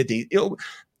it'll be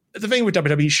the thing with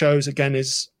WWE shows again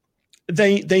is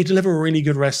they deliver really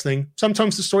good wrestling.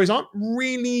 Sometimes the stories aren't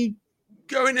really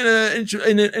going in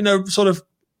a sort of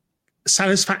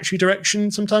satisfactory direction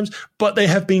sometimes, but they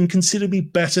have been considerably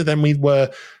better than we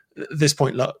were at this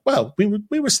point.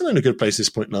 We were still in a good place this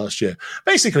point last year.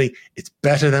 Basically, it's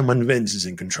better than when Vince is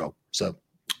in control. So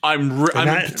I'm in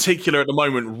particular at the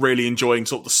moment really enjoying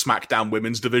sort of the SmackDown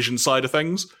women's division side of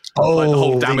things. Like the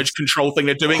whole damage control thing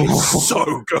they're doing is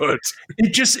so good.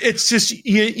 It's just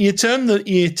you turn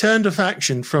the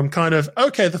faction from kind of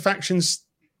the faction's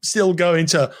still going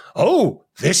to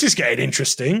this is getting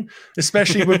interesting,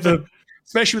 especially with the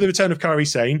return of Kairi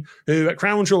Sane, who at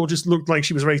Crown Jewel just looked like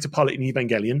she was ready to pilot an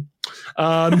Evangelion.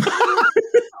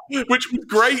 Which was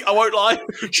great, I won't lie.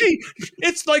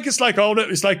 It's like get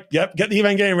the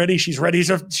Evangelion ready. She's ready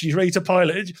to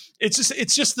pilot.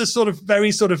 It's just the sort of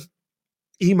very sort of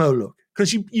emo look,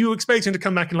 because you expect him to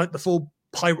come back in like the full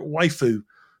pirate waifu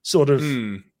sort of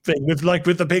thing with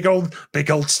the big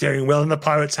old steering wheel and the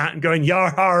pirate's hat and going yar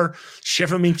har,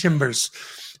 shiver me timbers.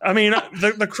 I mean,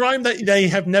 the crime that they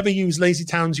have never used Lazy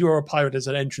Town's "You're a Pirate" as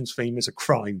an entrance theme is a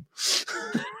crime.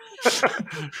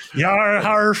 Yar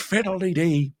har fiddly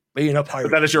dee. Being a pirate.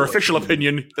 But that is your official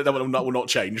opinion. That will not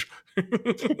change.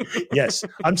 Yes,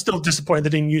 I'm still disappointed they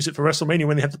didn't use it for WrestleMania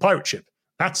when they had the pirate ship.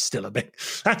 That's still a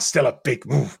big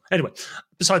move. Anyway,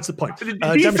 besides the point.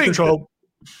 Damage control.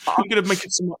 I'm going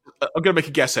to make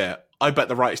a guess here. I bet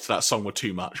the rights to that song were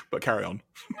too much, but carry on.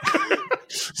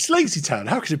 It's Lazy Town.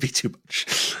 How could it be too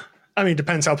much? I mean, it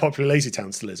depends how popular Lazy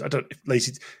Town still is.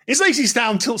 Is Lazy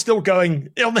Town still going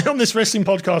on this wrestling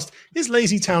podcast? Is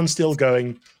Lazy Town still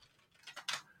going?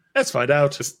 Let's find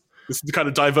out. This is the kind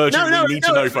of divergent we need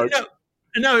to know, folks.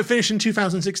 No, it finished in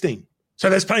 2016, so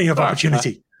there's plenty of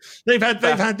opportunity. They've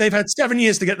had 7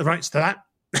 years to get the rights to that.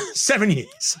 7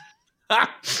 years.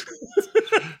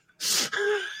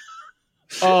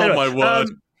 Anyway, my word!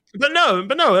 But no.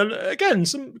 And again,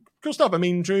 some cool stuff. I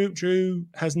mean, Drew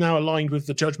has now aligned with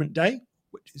the Judgment Day,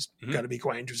 which is going to be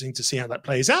quite interesting to see how that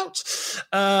plays out.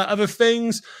 Other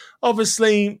things,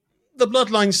 obviously, the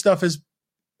Bloodline stuff has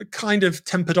kind of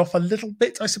tempered off a little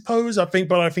bit, I suppose. I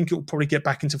think it will probably get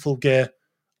back into full gear,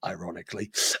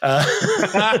 ironically,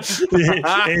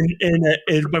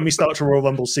 when we start to Royal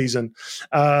Rumble season.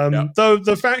 Though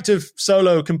the fact of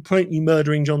Solo completely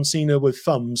murdering John Cena with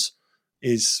thumbs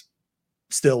is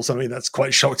still something that's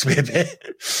quite shocked me a bit.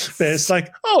 But it's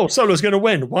like, oh, Solo's going to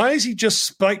win. Why has he just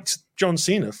spiked John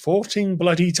Cena 14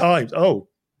 bloody times? Oh,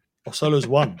 Solo's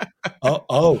won.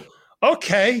 oh,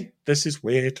 okay. This is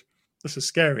weird. This is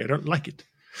scary. I don't like it.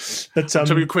 But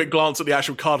taking a quick glance at the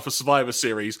actual card for Survivor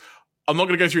Series. I'm not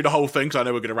going to go through the whole thing because I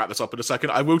know we're going to wrap this up in a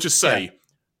second. I will just say,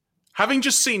 having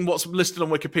just seen what's listed on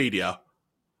Wikipedia,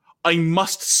 I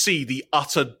must see the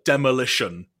utter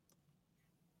demolition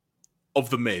of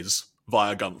The Miz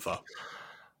via Gunther.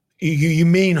 You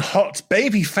mean hot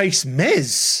babyface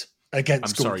Miz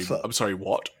against Gunther? I'm sorry,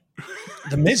 what?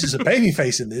 The Miz is a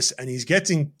babyface in this, and he's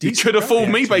getting decent. You could have fooled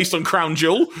me based on Crown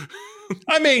Jewel.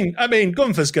 I mean,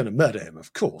 Gunther's going to murder him,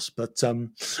 of course, but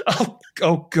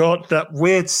oh god, that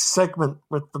weird segment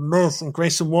with The Miz and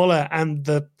Grayson Waller and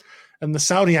the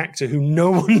Saudi actor who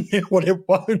no one knew what it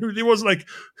was. He was like,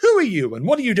 "Who are you and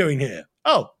what are you doing here?"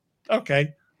 Oh,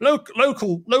 okay,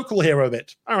 local hero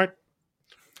bit. All right,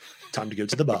 time to go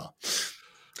to the bar.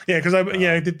 Yeah, because I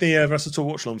did the Wrestle Talk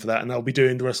Watch Along for that, and I'll be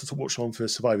doing the Wrestle Talk Watch Along for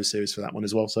Survivor Series for that one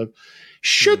as well. So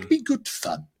should be good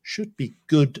fun. Should be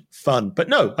good fun. But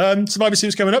no, Survivor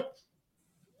Series coming up.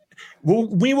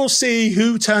 We will see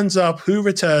who turns up, who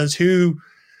returns, who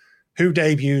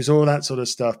debuts, all that sort of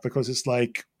stuff. Because it's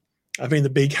like, I think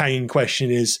the big hanging question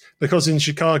is, because in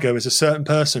Chicago is a certain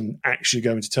person actually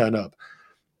going to turn up.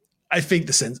 I think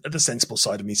the sensible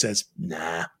side of me says,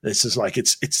 nah. This is like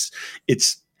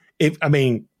I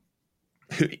mean,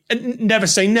 never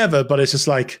say never, but it's just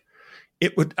like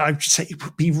I would say it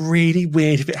would be really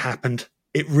weird if it happened.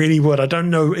 It really would. I don't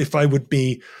know if I would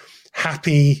be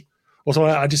happy or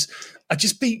something. I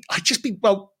just be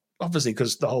well, obviously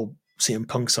because the whole CM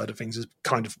Punk side of things has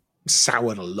kind of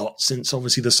soured a lot since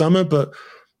obviously the summer, but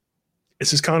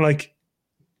it's just kind of like,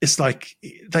 it's like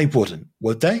they wouldn't,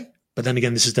 would they? But then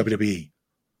again, this is WWE,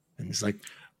 and it's like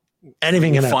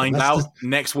anything can happen. Find out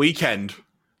next weekend.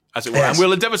 As it were. Yes. And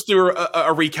we'll endeavour to do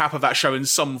a recap of that show in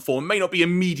some form. It may not be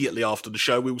immediately after the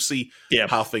show. We will see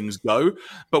how things go.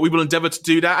 But we will endeavour to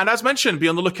do that. And as mentioned, be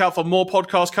on the lookout for more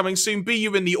podcasts coming soon, be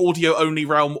you in the audio-only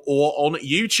realm or on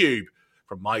YouTube.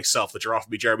 From myself, the Giraffe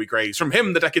Me, Jeremy Graves. From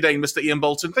him, the Decadane, Mr. Ian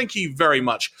Bolton. Thank you very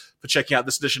much for checking out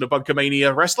this edition of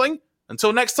Bunkermania Wrestling.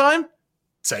 Until next time,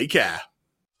 take care.